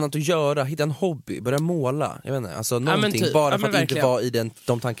någonting annat att göra, hitta en hobby, börja måla. Jag vet inte, alltså någonting typ. bara Ja, för men att inte verkligen. vara i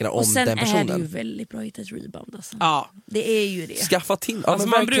de tankarna Och om sen den är det ju personen. väldigt bra att hitta ett rebound alltså. Ja. Det är ju det. Skaffa till. Ja, Alltså men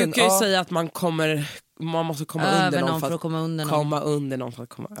man verkligen, brukar ju ja. säga att man måste komma Över under någon någon för att komma under någon. komma under någon för att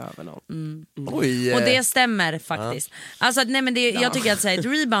komma över någon. Oj, Och det stämmer faktiskt. Alltså, nej, men jag tycker att så här, ett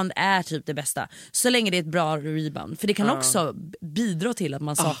rebound är typ det bästa. Så länge det är ett bra rebound. För det kan också bidra till att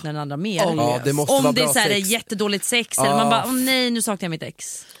man saknar den andra mer. Ja, det måste Om vara det är bra så här, sex. jättedåligt sex eller man bara, nej nu saknar jag mitt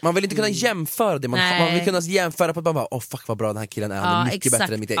ex. Man vill inte kunna jämföra det, man Nej. vill kunna jämföra på att man bara, fuck vad bra den här killen är, han Ja, är mycket exakt.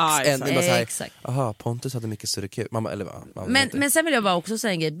 bättre än mitt ex. Ja, Än bara så här, Exakt. aha, Pontus hade mycket större kul. Man bara, eller vad? Men sen vill jag bara också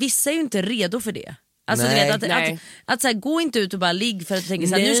säga en grej, vissa är ju inte redo för det. Alltså du Nej. vet, Nej. att så här, gå inte ut och bara ligg för att du tänker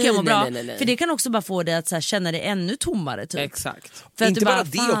så här, nu Nej, ska jag må bra. nej. För det kan också bara få dig att så här, känna dig ännu tommare typ. Exakt. För att Inte du bara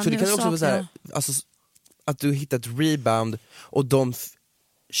det fan, också, det nu kan också vara så saknar här, alltså, att du hittar ett rebound och de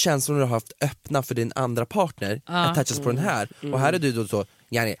känslor du har haft öppna för din andra partner attachas på den här. Och här är du då så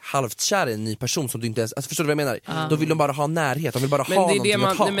halvt kär i en ny person som du inte ens, alltså, förstår du vad jag menar? Då vill de bara ha närhet, de vill bara Men ha det är någonting det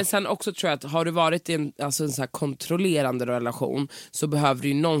att ha. nej, men sen också tror jag att har du varit i en så här kontrollerande relation så behöver du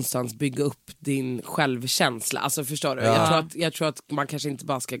ju någonstans bygga upp din självkänsla. Alltså förstår du? Jag tror att man kanske inte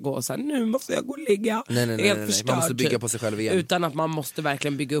bara ska gå och säga nu måste jag gå och ligga. Nej, Helt man förstörd, måste bygga typ. på sig själv igen. Utan att man måste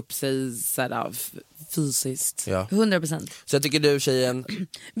verkligen bygga upp sig så här, fysiskt. Ja. 100%. Så jag tycker du tjejen,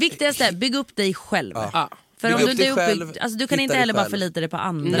 Viktigast är, bygg upp dig själv. Ja. För Bygg om upp du inte dig är själv, uppbyggd, alltså du kan hitta inte dig heller bara själv. förlita dig på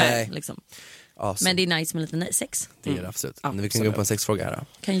andra. Nej. Liksom. awesome. Men det är nice med lite sex. Det är det absolut. Men vi kan gå upp på en sexfråga här då.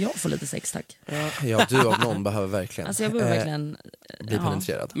 Kan jag få lite sex tack? Ja, du av någon behöver verkligen Alltså jag behöver verkligen bli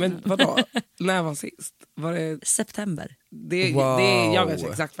penetrerad. Men vadå? När var sist? Var det, September. jag vet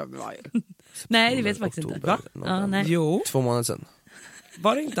exakt vad det var ju. Nej det vet jag faktiskt inte. Oktober, någon Ja, gång. nej. Jo, 2 månader sedan.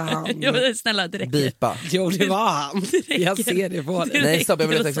 var det inte han? Jo, snälla det räcker. Bipa. Jo, det var han. Jag ser det på det. Nej stopp, jag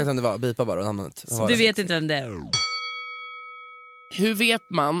vet exakt vem det var. Bipa bara namnet. Du vet inte vem det är. Hur vet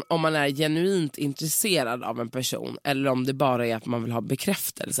man om man är genuint intresserad av en person eller om det bara är att man vill ha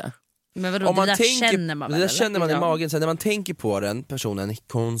bekräftelse? Men vadå, Om man det där tänker, känner man det väl? där eller? känner man i Ja. magen, så när man tänker på den personen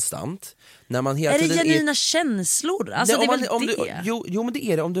konstant, när man hela Är det tiden genuina känslor? Alltså Nej, det är om väl man, det? jo men det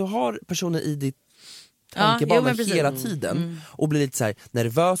är det, om du har personer i ditt jo, tankebana men precis. hela tiden och blir lite så här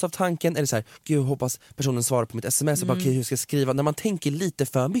nervös av tanken eller så här, gud jag hoppas personen svarar på mitt sms och bara, okej, hur ska jag skriva, när man tänker lite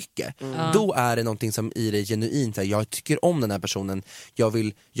för mycket då är det någonting som i det genuint så här, jag tycker om den här personen, jag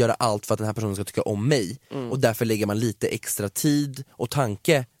vill göra allt för att den här personen ska tycka om mig och därför lägger man lite extra tid och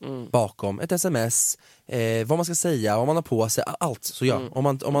tanke bakom ett sms, vad man ska säga, vad man har på sig, allt. Så om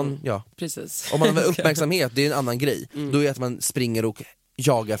man Precis. om man har uppmärksamhet, det är en annan grej. Då är det att man springer och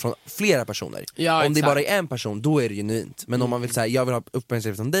jagar från flera personer. Ja, om det exakt. bara är en person, då är det genuint. Men om man vill säga jag vill ha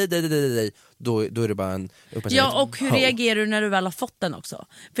uppmärksamhet från dig, då är det bara en uppmärksamhet. Ja, och hur reagerar du när du väl har fått den också?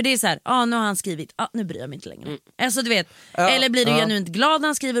 För det är så här, nu har han skrivit, nu bryr jag mig inte längre. Alltså du vet, eller blir du genuint glad när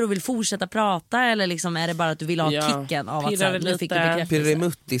han skriver och vill fortsätta prata, eller liksom är det bara att du vill ha kicken av att så här, nu fick du bekräftelse? Pirrar det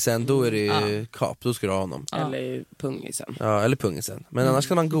muttisen, då är det ju kap, då ska du ha honom. Eller pungisen. Ja, eller pungisen. Men annars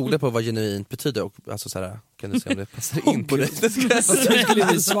kan man googla på vad genuint betyder och alltså så här, kan du se om det passar in på dig. Skulle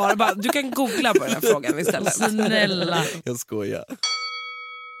vi svara bara, du kan googla på den här frågan istället. Snälla. Jag skojar.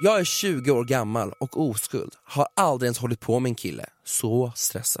 Jag är 20 år gammal och oskuld. Har aldrig ens hållit på med en kille. Så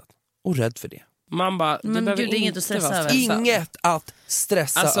stressad och rädd för det. Man bara, Men behöver gud, det är inget att stressa vara över. stressad. Inget att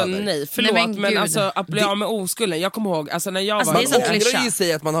stressa Alltså över. nej, förlåt, Nej, men men gud. alltså att bli av med oskulden. Jag kommer ihåg, alltså när jag Alltså, var det är så ung- klyscha. ångrar ju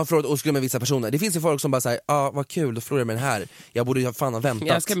sig att man har förlorat oskuld med vissa personer. Det finns ju folk som bara säger, vad kul, då förlorar jag med den här. Jag borde ju fan ha väntat.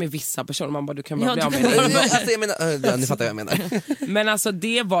 jag ska med vissa personer, man bara du kan bara Ja, bli av du med kan det. Alltså, jag menar, ni fattar vad jag menar. Men alltså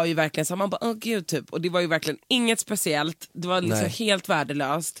det var ju verkligen så man bara gud typ, och det var ju verkligen inget speciellt. Det var liksom Nej. helt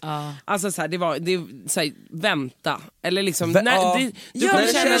värdelöst. Ja. Alltså så här, det var så här, vänta eller liksom Ja. du Ja, kommer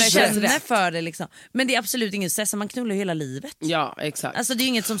du känna dig känner rätt. för det liksom. Men det är absolut ingen stress, man knullar hela livet. Ja, exakt. Alltså det är ju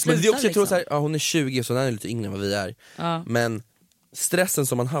inget som slutar Men det är också, jag tror liksom. så här, hon är 20 så den är lite yngre än vad vi är. Ja. Men stressen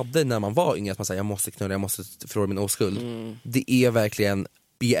som man hade när man var yngre, att man säger jag måste knulla, jag måste förlora min oskuld. Det är verkligen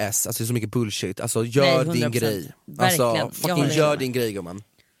BS, alltså det är så mycket bullshit. Alltså gör Nej, din 100%. grej. Verkligen. Alltså Jag fucking håller gör med. din grej gumman.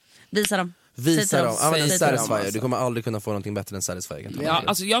 Visa dem. Visa Säg till dem, oss. använd en Säg till dem, Satisfyer, alltså. du kommer aldrig kunna få någonting bättre än Satisfyer. Ja,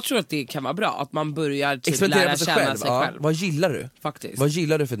 alltså jag tror att det kan vara bra att man börjar typ Experimentera lära på sig känna själv. sig Ja. själv. Vad gillar du? Faktiskt. Vad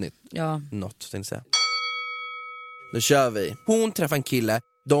gillar du för nytt? Ja. Något, tänkte jag säga. Nu kör vi. Hon träffar en kille,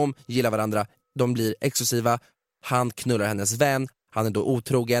 de gillar varandra, de blir exklusiva, han knullar hennes vän, han är då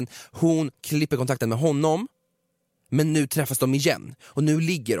otrogen, hon klipper kontakten med honom, men nu träffas de igen. Och nu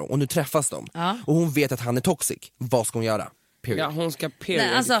ligger de, och nu träffas de. Ja. Och hon vet att han är toxic. Vad ska hon göra? Period. Ja, hon ska period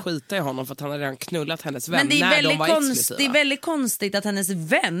Nej, alltså- skita i honom för att han har redan knullat hennes vän Men det är, när de var exklusiva. det är väldigt konstigt att hennes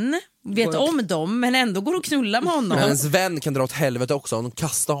vän vet om dem men ändå går och knullar med honom. Men hennes vän kan dra åt helvete också, hon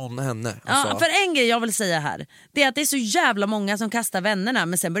kastar hon henne. Alltså. Ja, för en grej jag vill säga här, det är att det är så jävla många som kastar vännerna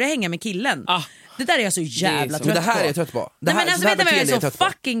men sen börjar hänga med killen. Ah. Det där är jag så jävla så- trött Men det här på. är jag trött på. Det Nej, här, men alltså, så här vet du vad jag beteende är så på.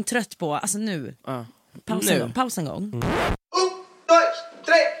 fucking trött på? Alltså nu. Paus Nu. en gång. Paus en gång.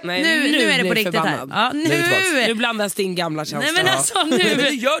 Nej, Nu är det blir på jag riktigt här. förbannad. Ja, Nu är vi tillbaks. Nu blandas din gamla känsla. Nej men alltså Nej, men nu. det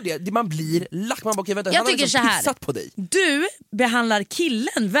gör det, man blir lack, man bara okej, vänta, Jag han har tycker liksom så här. pissat på dig. Du behandlar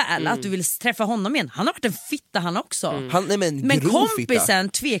killen väl, att du vill träffa honom igen. Han har varit en fitta han också. Han, nej, men Men grov kompisen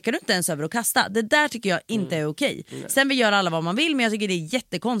tvekar du inte ens över att kasta. Det där tycker jag inte är okej. Sen vill göra alla vad man vill men jag tycker det är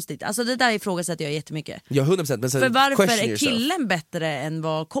jättekonstigt. Alltså det där ifrågasätter jag jättemycket. Ja 100%, men sen För varför question är yourself. killen bättre än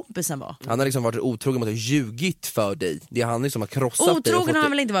vad kompisen var? Han har liksom varit otrogen mot och ljugit för dig. Det är han liksom har krossat dig och Otrogen fått har han dig.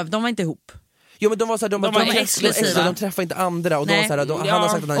 väl inte varit, de var inte ihop. Jo men de var så här, de var träffade- exklusiva. de träffade inte andra och de Nej. var så här, Ja. han har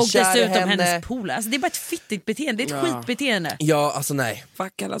sagt att han är Och kär i dessutom henne. hennes polare. Alltså det är bara ett fittigt beteende, det är ett skitbeteende. Ja alltså nej.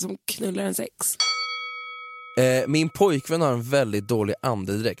 Fuck alla som knullar en sex. Min pojkvän har en väldigt dålig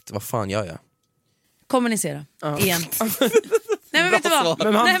andedräkt, vad fan gör jag? Kommunicera, igen. Nej men vet du vad?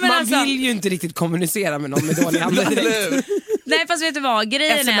 Men man, Nej, men man alltså- vill ju inte riktigt kommunicera med någon med dålig andedräkt. Nej fast vet du vad,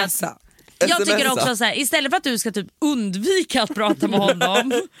 grejen är att Smsa. jag tycker SMS-a. också så här, istället för att du ska typ undvika att prata med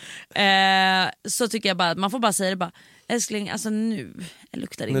honom så tycker jag bara att man får bara säga det bara, älskling alltså nu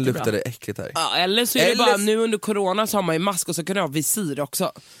luktar det Nu inte luktar bra. det äckligt här. Ja, eller så är det Eller- bara nu under corona så har man ju mask och så kan du ha visir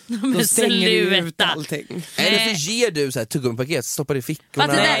också. Men Då stänger du ut sluta. allting. Eller så ger du så här tuggummipaket, stoppar i fickorna.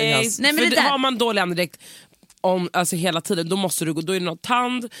 Fast det där- i hans- Nej, men för det där- har man dålig andedräkt alltså hela tiden, då måste du gå, då är det något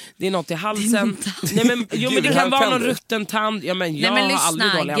tand, det är något i halsen. Nej, men, jo, men det Gud, kan vara kan någon du? rutten tand. Ja, men jag Nej men har aldrig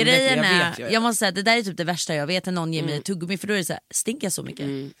lyssna, dålig andedräkt, grejen men jag är, vet ju. jag måste säga det där är typ det värsta jag vet när någon ger mig tuggummi för då är det så här, stinker jag så mycket?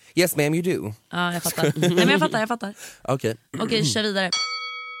 Yes ma'am you do. Ja jag fattar. Nej men jag fattar. Okej. Okej, kör vidare.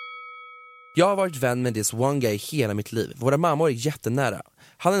 Jag har varit vän med this one guy hela mitt liv. Våra mammor är jättenära.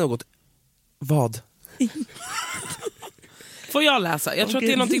 Han är något... Vad? Får jag läsa? Jag tror att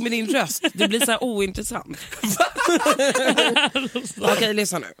det är någonting med din röst. Det blir så här ointressant. Okej,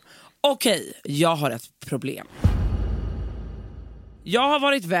 lyssna nu. Okej, jag har ett problem. Jag har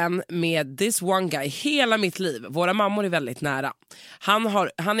varit vän med this one guy hela mitt liv. Våra mammor är väldigt nära. Han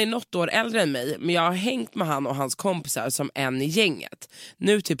är något år äldre än mig, men jag har hängt med han och hans kompisar som en i gänget.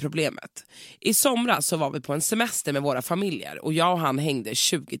 Nu till problemet. I somras så var vi på en semester med våra familjer och jag och han hängde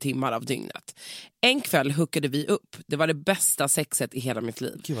 20 timmar av dygnet. En kväll hookade vi upp. Det var det bästa sexet i hela mitt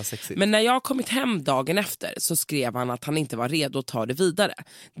liv. Gud vad sexigt. Men när jag kommit hem dagen efter så skrev han att han inte var redo att ta det vidare.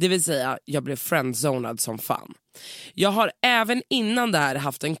 Det vill säga, jag blev friendzonad som fan. Jag har även innan det här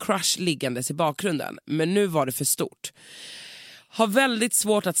haft en crush liggandes i bakgrunden, men nu var det för stort. Har väldigt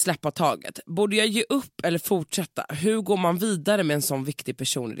svårt att släppa taget. Borde jag ge upp eller fortsätta? Hur går man vidare med en sån viktig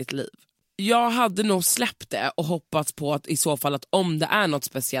person i ditt liv? Jag hade nog släppt det och hoppats på att i så fall att om det är något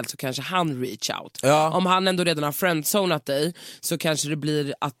speciellt så kanske han reach out. Ja. Om han ändå redan har friendzonat dig så kanske det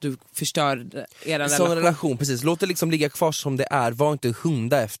blir att du förstör er relation. Sån relation, precis. Låt det liksom ligga kvar som det är, var inte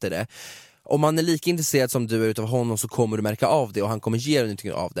hunda efter det. Om man är lika intresserad som du är utav honom så kommer du märka av det och han kommer ge dig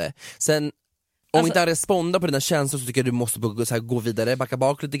någonting av det. Sen om inte han respondar på dina känslor så tycker jag du måste gå vidare, backa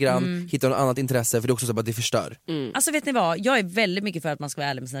bak lite grann, hitta något annat intresse, för det är också så att det förstör. Alltså vet ni vad, jag är väldigt mycket för att man ska vara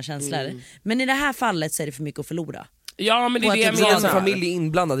ärlig med sina känslor. Men i det här fallet så är det för mycket att förlora. Ja, men det är det jag Det är en menar. familj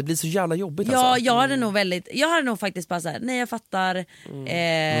inblandad, det blir så jävla jobbigt Ja, alltså. jag hade nog faktiskt bara såhär, nej jag fattar,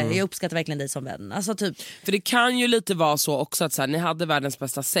 jag uppskattar verkligen dig som vän. Alltså typ. För det kan ju lite vara så också att så här, ni hade världens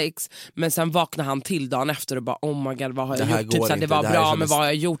bästa sex, men sen vaknar han till dagen efter och bara oh my god, vad har Det jag här gjort? Typ, går så här, det inte, var det här bra, kändes- men vad har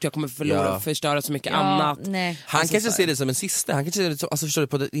jag gjort? Jag kommer förlora och förstöra så mycket annat. Nej. Han Alltså, kanske så ser här. det som en syster, han kanske ser det som, alltså förstår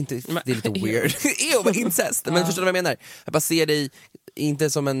du, det är lite weird. Ew, incest. Men förstår du vad jag menar? Jag bara ser dig inte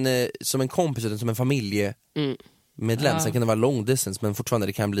som en kompis utan som en familjemedlem. Sen kan det vara long distance men fortfarande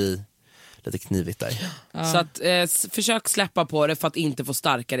det kan bli lite knivigt där. Så att, försök släppa på det för att inte få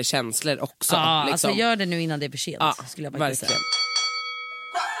starkare känslor också. Ja, liksom. alltså gör det nu innan det är för sent, Ja, skulle jag faktiskt säga. verkligen.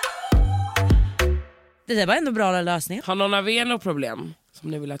 Det där var ändå bra lösningar. Har någon av er något problem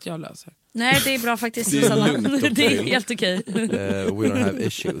som ni vill att jag löser? Nej, det är bra faktiskt. Det är Susanna. lugnt och Det är fint. helt okej. We don't have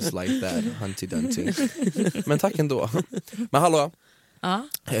issues like that, Hunty Dunty. Men tack ändå. Men hallå. Ja.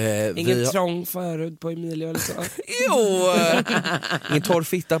 Ingen trång förhud på Emilio eller så? Jo! Ingen torr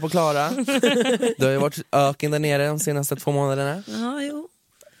fitta på Klara. Det har ju varit öken där nere de senaste 2 månaderna. Ja, jo.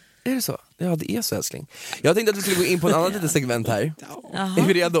 Är det så? Ja, det är så älskling. Jag tänkte att vi skulle gå in på en annan litet segment här. Jaha. Är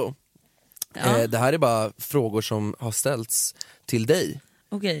vi redo? Ja. Det här är bara frågor som har ställts till dig.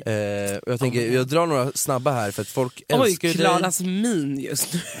 Okej. Jag tänker, jag drar några snabba här för att folk Oj, älskar dig. Klaras min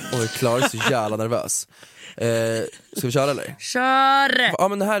just nu. Oj, Klara är så jävla nervös. Ska vi köra eller? Kör! Ja,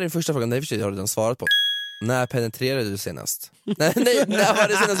 men det här är den första frågan, det har du redan svarat på. När penetrerade du senast? nej, när var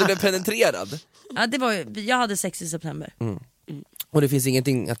det senast du blev penetrerad? Ja, det var ju, jag hade sex i september. Och det finns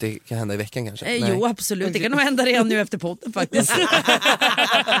ingenting att det kan hända i veckan kanske? Nej. Jo, absolut. Det kan nog hända redan nu efter podden faktiskt.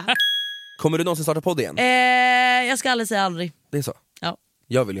 Kommer du någonsin starta podd igen? Jag ska aldrig säga aldrig. Det är så? Ja.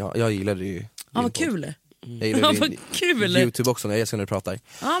 Jag gillar det ju. Ja, vad kul. Jag gillar Ja, det vad kul. YouTube också när jag älskar när du pratar.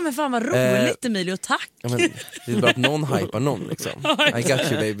 Ja, men fan vad roligt Emilio, tack. Ja, men, det är bara att någon hypar någon liksom. I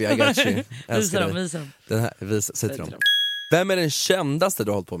got you baby, I got you. Älskar dig. Visa dem. Den här, säg till dem. Vem är den kändaste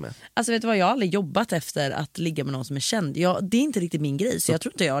du har hållit på med? Alltså vet du vad, jag har aldrig jobbat efter att ligga med någon som är känd. Det är inte riktigt min grej, så jag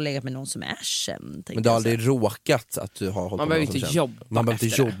tror inte jag har legat med någon som är känd. Men du har aldrig råkat att du har hållit Man på med behöver någon inte som känd? jobba Man behöver inte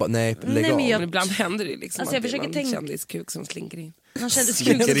efter jobba, nej lägg Nej, av. men jag- Men ibland händer det liksom Alltså, jag att det är försöker någon tänka- kändiskuk som slinker in. Någon kändis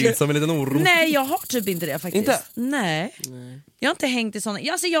Slinker in som en liten oro. Nej, jag har typ inte det faktiskt. Inte? Nej. Jag har inte hängt i såna.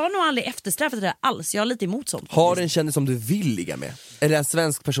 Alltså, jag har nog aldrig eftersträvat det alls. Jag har lite emot sånt. Har du en kändis som du vill ligga med? Eller en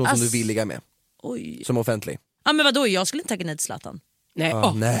svensk person som du vill ligga med? Oj. Som offentlig? Ja, men vadå, jag skulle inte tacka nej till Zlatan.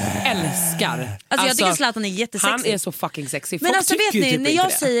 Nej, älskar. Alltså, jag tycker Zlatan är jättesexig. Han är så fucking sexy. Men Folk alltså vet tycker ju ni, typ när inte jag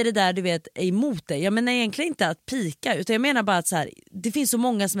det. säger det där, du vet, är emot det, jag menar egentligen inte att pika, utan jag menar bara att så här, det finns så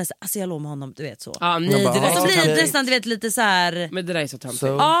många som är så, alltså jag låg med honom, du vet så. Ah, nej, Jag bara, det där ah, är Så så blir det okej. nästan, du vet, lite så här. Men det där är så töntigt. Så-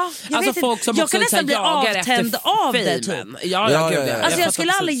 Ja, jag Alltså vet folk inte. som Jag också kan nästan bli jagar avtänd efter av det typ. famen. Ja, Ja, ja, gud, ja, ja. Alltså jag fattar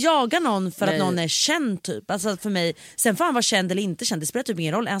skulle aldrig precis. jaga någon för att Nej. någon är känd typ. Alltså för mig, sen får han vara känd eller inte känd, det spelar typ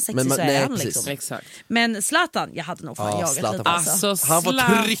ingen roll. Är han sexig Men man- så är nej, han precis. liksom. Exakt. Men Zlatan, jag hade nog fan Ja, jagat Zlatan lite var- alltså. Han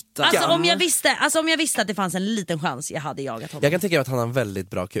får trycka. Alltså om jag visste att det fanns en liten chans, jag hade jagat honom. Jag kan tänka mig att han har en väldigt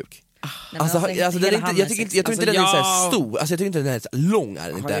bra kuk. Nej, men Alltså, alltså, den är hela inte, han jag, är tycker, inte- sexig. jag tror inte Alltså, den är så jag- här stor, alltså, jag tycker inte den är så här lång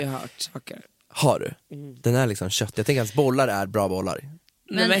är den Har ju inte. hört saker. Har du? Den är liksom kött, jag tänker att hans bollar är bra bollar.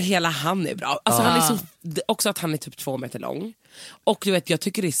 Men hela han är bra. Alltså han är så, också att han är typ 2 meter lång. Och du vet, jag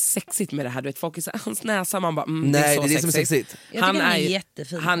tycker det är sexigt med det här. Du vet, folk är så, hans näsa, man bara Nej, det det är är så det som är sexigt. sexigt. Jag tycker han är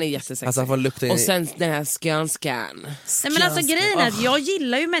jättefin. Han är jättesexig. Alltså, han får lukta in och i- sen den här skönskan. Nej, men alltså grejen är att jag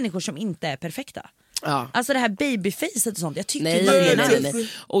gillar ju människor som inte är perfekta. Ja. Alltså det här babyfacet och sånt, jag tycker Nej, inte det är nej, nice. nej, nej.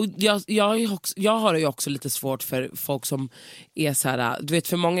 Och jag har ju också lite svårt för folk som är så här, du vet,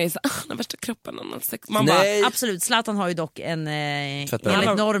 för många är så här, den värsta kroppen. Man bara, Nej. Absolut, Zlatan har ju dock en, Fettbra.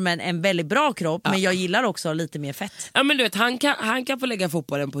 enligt normen en väldigt bra kropp, men jag gillar också lite mer fett. ja, men du vet, han kan få lägga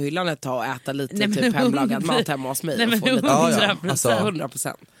fotbollen på hyllan ett tag och äta lite Nej, men typ hemlagad mat hemma hos mig. Nej, men och få lite, 100%. Alltså,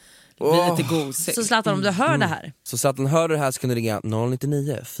 100%. Det blir lite gosigt. Så Zlatan, om du hör det här, så att den hör det här så kan du ringa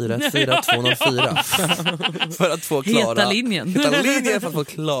 099 414 204 för att få Klara. Heta linjen. Heta linjen för att få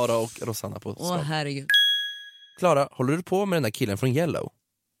Klara och Rosanna på åh skap. herregud. Klara, håller du på med den där killen från Yellow?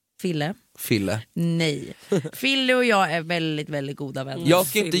 Fille. Nej. Fille och jag är väldigt, väldigt goda vänner. Jag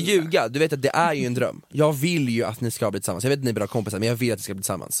ska inte ljuga, du vet att det är ju en dröm. Jag vill ju att ni ska bli tillsammans. Jag vet att ni är bra kompisar, men jag vill att ni ska bli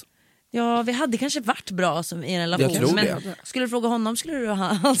tillsammans. Ja, vi hade kanske varit bra som i en relation. Jag tror men det. skulle du fråga honom skulle du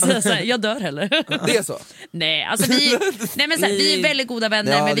säga såhär, jag dör heller. Det är så? Nej, alltså vi är väldigt goda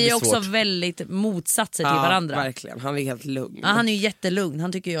vänner, Ja, men vi är svårt. också väldigt motsatser till varandra. Verkligen, han är helt lugn. Ja, han är ju jättelugn,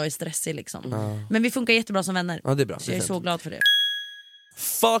 han tycker jag är stressig liksom. Men vi funkar jättebra som vänner. Ja, det är bra. Så jag är så glad för det.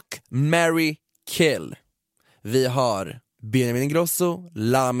 Fuck, marry, kill. Vi har Benjamin Ingrosso,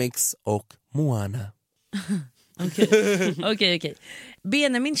 Lamix och Moana. Okej.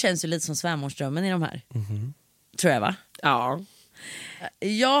 Benjamin känns ju lite som svärmorsdrömmen i de här. Tror jag, va? Ja.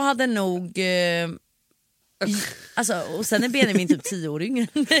 Jag hade nog... alltså, och sen är Benjamin typ 10 år yngre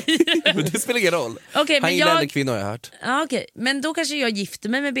än mig. Men det spelar ingen roll. Okay, han gillar äldre kvinnor, har jag hört. Ja, okej. Men då kanske jag gifter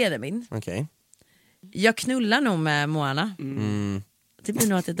mig med Benjamin. Okej. Jag knullar nog med Moana. Det blir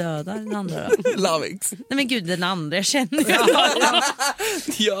nog att jag dödar den andra. Lamix. Nej men gud, den andra jag känner.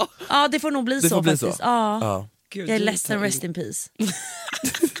 Ja. Ja, det får nog bli Det så får bli faktiskt. så. Ja. Gud, Jag är ledsen, rest in peace.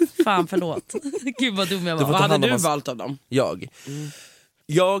 Fan, förlåt. Gud vad dum jag var. Vad hade du valt av dem?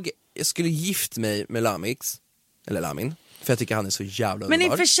 Jag skulle gift mig med Lamix. Eller Lamin. För jag tycker han är så jävla underbar. Men i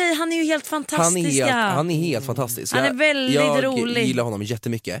och för sig, han är ju helt fantastisk. Han är helt fantastisk. Han är väldigt rolig. Jag gillar honom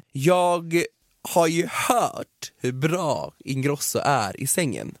jättemycket. Jag har ju hört hur bra Ingrosso är i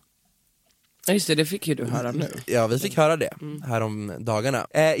sängen. Ja just det fick ju du höra nu. Ja, vi fick höra det här om dagarna.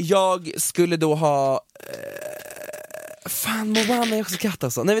 Jag skulle då ha... fan, Moana är också katt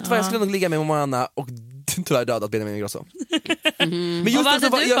alltså. Nej, vet du vad, jag skulle nog ligga med Moana och tyvärr dödat Benjamin Ingrosso. Men just vad hade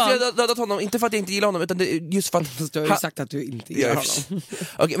att du jag valt? har dödat honom, inte för att jag inte gillar honom, utan det, just för att... Fast du har ju sagt att du inte gillar honom.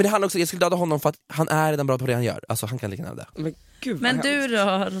 Okej, men det handlar också, jag skulle döda honom för att han är redan bra på det han gör. Alltså han kan lika gärna det. Men gud vad Men du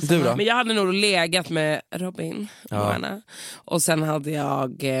hemskt. då? Du då? Men jag hade nog legat med Robin Moana. Och sen hade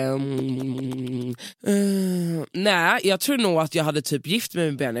jag nej, jag tror nog att jag hade typ gift mig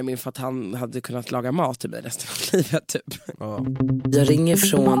med Benjamin för att han hade kunnat laga mat till mig resten av livet typ. Ja. Jag ringer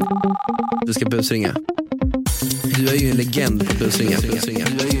från... Du ska busringa. Du är ju en legend på busringa.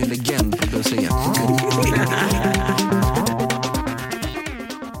 Du är ju en legend på busringa.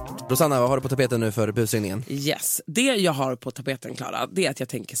 Rosanna, vad har du på tapeten nu för busringningen? Yes, det jag har på tapeten, Klara, det är att jag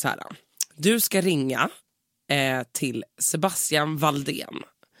tänker så här. Du ska ringa till Sebastian Valdén.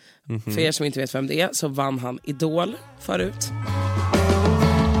 För er som inte vet vem det är så vann han Idol förut.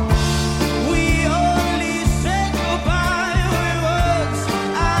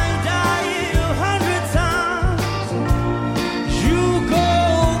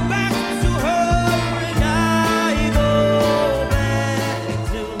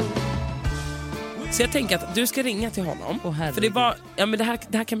 Så jag tänker att du ska ringa till honom. För det var, ja men det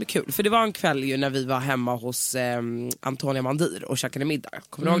här kan bli kul. För det var en kväll ju när vi var hemma hos Antonia Mandir och käkade middag.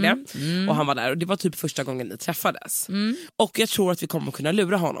 Kommer du ihåg det? Och han var där och det var typ första gången ni träffades. Och jag tror att vi kommer kunna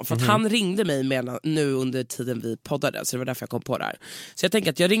lura honom. För att han ringde mig nu under tiden vi poddade. Så det var därför jag kom på det här. Så jag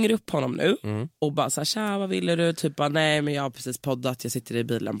tänker att jag ringer upp honom nu. Och bara såhär, tja vad ville du? Typ bara, nej men jag har precis poddat. Jag sitter i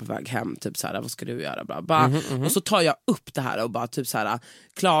bilen på väg hem. Typ såhär, vad ska du göra? Bara. Och så tar jag upp det här och bara typ såhär,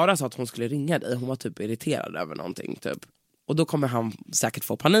 Klara sa att hon skulle ringa dig. Hon var typ irriterad över någonting typ. Och då kommer han säkert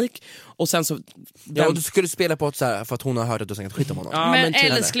få panik. Och sen så... Ja, och du skulle spela på så här för att hon har hört att du har sagt skit om honom. Ja, men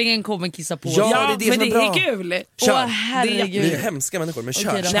men älsklingen kommer kissa på. Ja, det är det men som är det bra. är kul. Kör. Åh, herregud. Vi är hemska människor, men kör.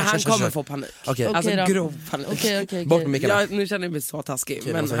 Okej då. kör, Nej, han kör, kommer kör. få panik. Okej. Alltså då. grov panik. Okej. Bort med mickarna. Nu känner jag mig så taskig.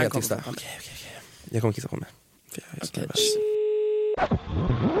 Okej, men alltså, han helt kommer tysta. få panik. Okej. Jag kommer kissa på mig. För jag är så nervös.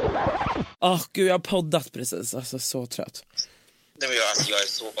 Gud, jag har poddat precis. Alltså så trött. Nej, men jag är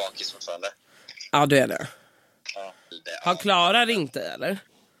så bakis fortfarande. Ja, du är det. Ja, Har Klara ringt dig eller?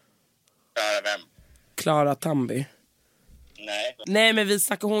 Klara vem? Klara Tamby. Nej. Nej, men vi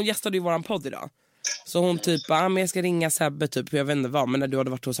snackade, hon gästade ju våran podd idag. Så hon typ, men jag ska ringa Sebbe typ, jag vet inte vad, men när du hade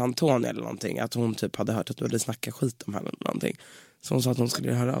varit hos Antonia eller någonting, att hon typ hade hört att du hade snackat skit om henne eller någonting. Så hon sa att hon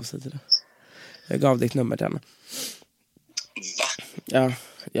skulle höra av sig till det. Jag gav ditt nummer till henne. Va? Ja,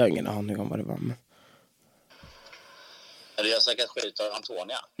 jag har ingen aning om vad det var. Men... Eller jag har säkert skit av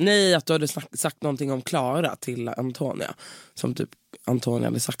Antonia. Nej, att du hade sagt någonting om Klara till Antonia. Som typ Antonia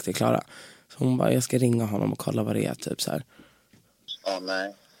hade sagt till Klara. Så hon bara, jag ska ringa honom och kolla vad det är typ så här.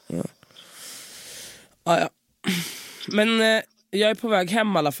 Nej. Ja. Ja. Men jag är på väg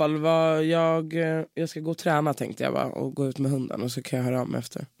hem i alla fall. Jag ska gå och träna tänkte jag bara. Och gå ut med hunden och så kan jag höra av mig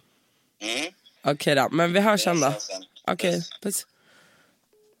efter. Okej då, men vi hörs sen då. Okej, puss.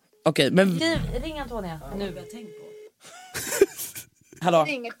 Okej, men... Ring Antonia. Nu har jag tänkt på. Hallå?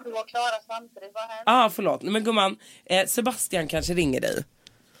 Ringer du och Klara samtidigt, vad händer? Förlåt. Men gumman, Sebastian kanske ringer dig.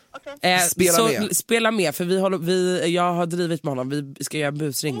 Spela med, för jag har drivit med honom. Vi ska göra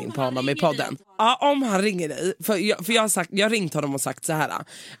busringning på honom i podden. Ja, om han ringer dig. För jag har ringt honom och sagt så här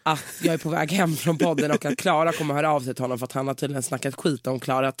att jag är på väg hem från podden och att Klara kommer höra av sig till honom för att han har tydligen snackat skit om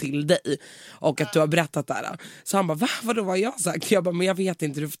Klara till dig. Och att du har berättat det här. Så han bara, vadå vad jag sagt? Jag bara, men jag vet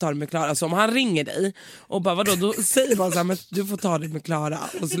inte, du får ta det med Klara. Så om han ringer dig och bara, vadå? Då säger man så här, men du får ta det med Klara.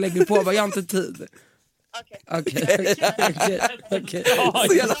 Och så lägger du på, jag har inte tid. Okej.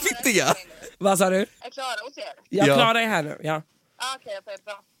 Så jävla fittiga. Vad sa du? Är Klara hos er? Ja, Klara är här nu, ja. Okej,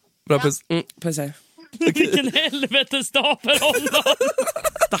 bra. Bra, puss. Puss. Vilken helvetes dag för honom.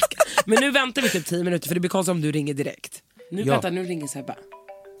 Men nu väntar vi typ 10 minuter för det blir konstigt om du ringer direkt. Vänta, nu ringer Sebba.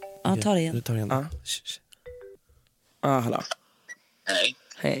 Ja, ta det igen. Hallå.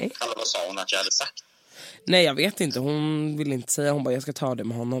 Hej. Hallå, vad sa hon att jag hade sagt? Nej, jag vet inte, hon vill inte säga. Hon bara, jag ska ta det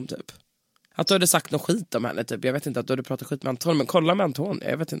med honom typ. Att du hade sagt något skit om henne typ. Jag vet inte, att du hade pratat skit med Anton. Men kolla med Anton,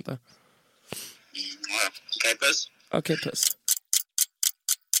 jag vet inte. Okej, puss. Okej, puss.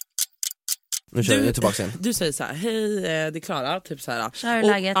 Nu kör jag tillbaka igen. Du säger så här, hej, det är Klara, typ så här. Så här är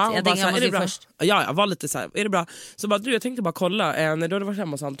läget, jag tänker jag måste först. Ja, jag var lite så här, är det bra? Så bara, jag tänkte bara kolla, när du hade varit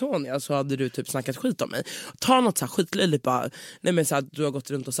hemma hos Antonia så hade du typ snackat skit om mig. Ta något så här skitlöjligt bara, nej men så här, du har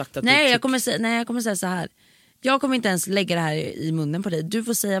gått runt och sagt att nej, du jag kommer säga så här. Jag kommer inte ens lägga det här i munnen på dig. Du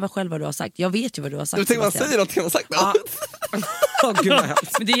får säga själv vad du har sagt. Jag vet ju vad du har sagt. Du tänker man säger något jag har sagt. Gud vad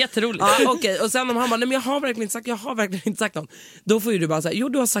hemskt. Men det är jätteroligt. Okej. Och sen om han bara, nej men jag har verkligen inte sagt något. Då får ju du bara säga, jo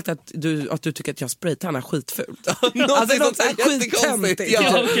du har sagt att du tycker att jag spraytannar skitfult. Alltså något så här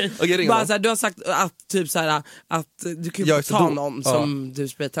skittäntigt. Bara så här, du har sagt att typ så här, att du kan ju ta någon som du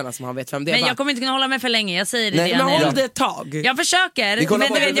spraytannar som han vet vem det är. Men jag kommer inte kunna hålla mig för länge. Jag säger det. Nej, men håll det ett tag. Jag försöker. Jag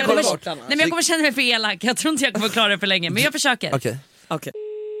kommer känna mig för elak. Jag tror inte jag kommer klara det för länge. Men jag försöker. Okej.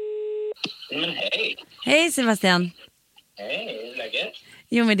 Men hej. Hej Sebastian. Hej, läget?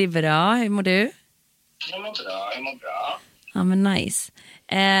 Jo men det är bra. Hur mår du? Jag mår bra. Ja men nice.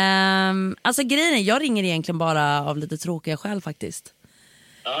 Alltså grejen är, jag ringer egentligen bara av lite tråkiga skäl faktiskt.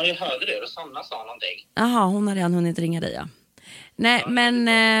 Ja, jag hörde det. Sanna sa någonting. Jaha, hon har redan hunnit ringa dig, ja. Nej, men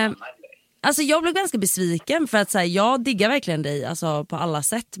alltså jag blev ganska besviken för att så här, jag diggar verkligen dig alltså, på alla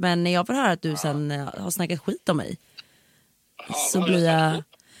sätt. Men när jag får höra att du sen har snackat skit om mig så blir jag...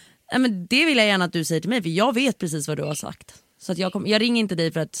 Ja, men det vill jag gärna att du säger till mig, för jag vet precis vad du har sagt. Så att jag ringer inte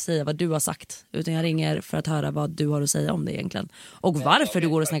dig för att säga vad du har sagt, utan jag ringer för att höra vad du har att säga om det egentligen. Och varför du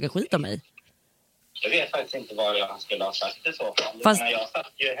går och snackar skit om mig. Jag vet faktiskt inte vad jag skulle ha sagt i så fall. Fast... Jag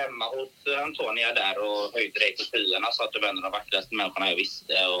satt ju hemma hos Antonia där och höjde dig till skyarna så att du var en av de vackraste människorna jag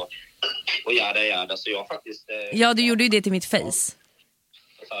visste. Och jada. Så jag faktiskt... Ja, du gjorde ju det till mitt face.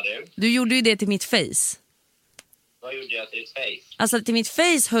 Vad sa du? Du gjorde ju det till mitt face. Vad gjorde jag till ditt face? Alltså till mitt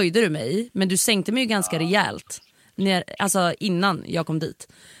face höjde du mig, men du sänkte mig ju ganska rejält. Alltså innan jag kom dit.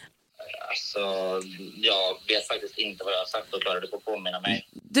 Alltså, jag vet faktiskt inte vad jag har sagt och klarade på att påminna mig.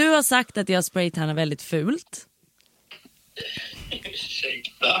 Du har sagt att jag spraytannar väldigt fult.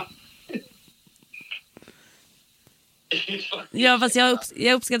 Ursäkta? Ja, fast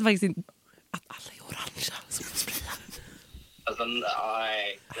jag uppskattar faktiskt inte att alla är orangea som sprayar. Alltså,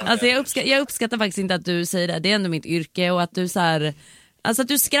 nej. Alltså jag uppskattar faktiskt inte att du säger det. Det är ändå mitt yrke och att du så här... Alltså att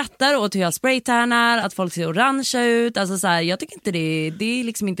du skrattar åt hur jag spraytannar, att folk ser orangea ut. Alltså så här, jag tycker inte det är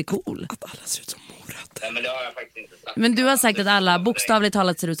liksom inte cool. Att alla ser ut som morötter. Nej, men det har jag faktiskt inte sagt. Men du har sagt att alla bokstavligt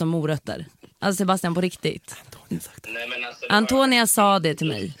talat ser ut som morötter. Alltså Sebastian, på riktigt. Antonia sagt det. Nej, men alltså, Antonia sa det till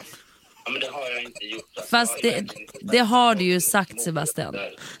mig. Ja, men det har jag inte gjort. Alltså. Fast det har du ju sagt, Sebastian.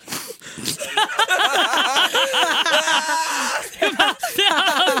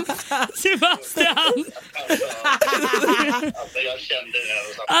 Sebastian. Alltså jag kände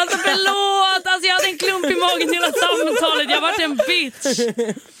det. Alltså förlåt, alltså jag hade en klump i magen hela samtalet. Jag varit en bitch.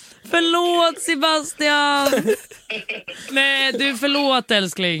 Förlåt Sebastian. Nej, du förlåt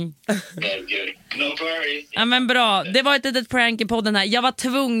älskling. Nej, gud. No worries. Ja men bra, det var ett litet prank i podden här. Jag var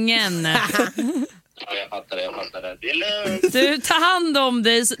tvungen. Ja, jag fattar det. Det är lugnt. Du, ta hand om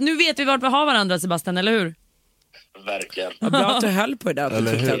dig. Nu vet vi vart vi har varandra Sebastian, eller hur? Verkligen. Vad bra att du höll på det där. Att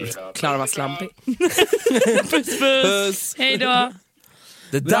du tyckte att Klara var slampig. Puss. Hej då.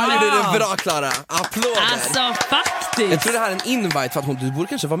 Det där gjorde du bra, Klara. Applåder. Alltså faktiskt. Jag tror det här är en invite för att du borde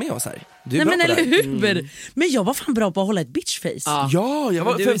kanske vara med oss här. Du är nej, bra men på eller det. hur? Men jag var fan bra på att hålla ett bitchface. Ja, jag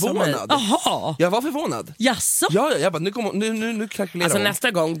var förvånad. Jaha. Jag var förvånad. Jaså? Ja, jag bara, nu kalkylerar alltså hon.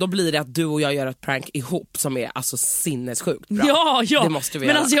 nästa gång då blir det att du och jag gör ett prank ihop som är alltså sinnessjukt bra. Ja. Det måste vi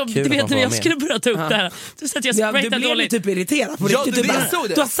men göra. alltså du vet när jag skulle börja ta upp det här. Du sa att jag du blev dåligt. typ irriterad på Ja, riktigt.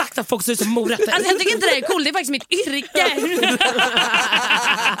 Du har sagt att folk ser ut som morötter. Alltså jag tycker inte det är cool, det är faktiskt mitt yrke.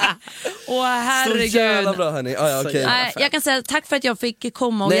 Åh herregud. Så jävla bra hörni. Okay. Jag kan säga tack för att jag fick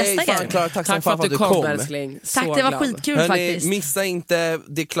komma och gästa er. Klara, tack för att du kom. Älskling. Tack, det var skitkul faktiskt. Missa inte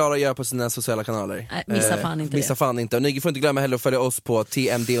det Klara gör på sina sociala kanaler. Missa fan inte Och ni får inte glömma heller att följa oss på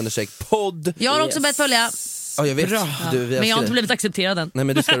TMD_podd. Jag har också börjat följa. Jag vet. Men jag har inte blivit accepterad än. Nej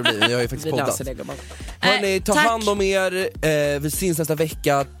men du ska det bli, jag har ju faktiskt poddat. Hörni, ta hand om er. Vi syns nästa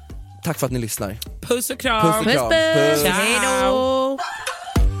vecka. Tack för att ni lyssnar. Puss och kram. Puss. Hej då.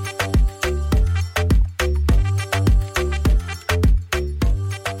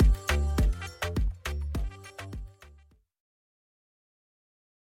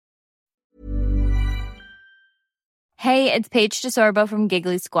 Hey, it's Paige DeSorbo from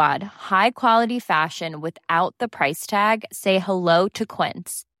Giggly Squad. High quality fashion without the price tag. Say hello to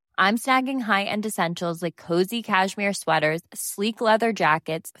Quince. I'm snagging high-end essentials like cozy cashmere sweaters, sleek leather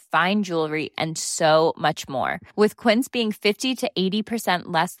jackets, fine jewelry, and so much more. With Quince being 50 to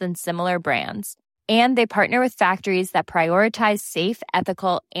 80% less than similar brands. And they partner with factories that prioritize safe,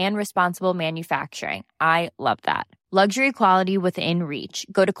 ethical, and responsible manufacturing. I love that. Luxury quality within reach.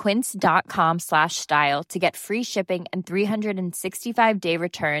 Go to quince.com/style to get free shipping and 365-day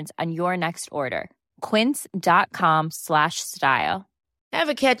returns on your next order. Quince.com/style.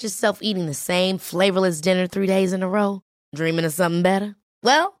 Ever catch yourself eating the same flavorless dinner 3 days in a row? Dreaming of something better?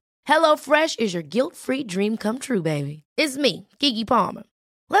 Well, HelloFresh is your guilt-free dream come true, baby. It's me, Keke Palmer.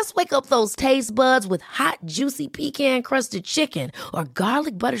 Let's wake up those taste buds with hot, juicy pecan-crusted chicken or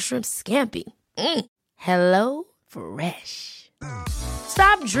garlic butter shrimp scampi. Hello Fresh.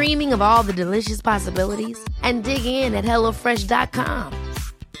 Stop dreaming of all the delicious possibilities and dig in at HelloFresh.com.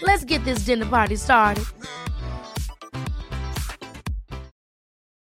 Let's get this dinner party started.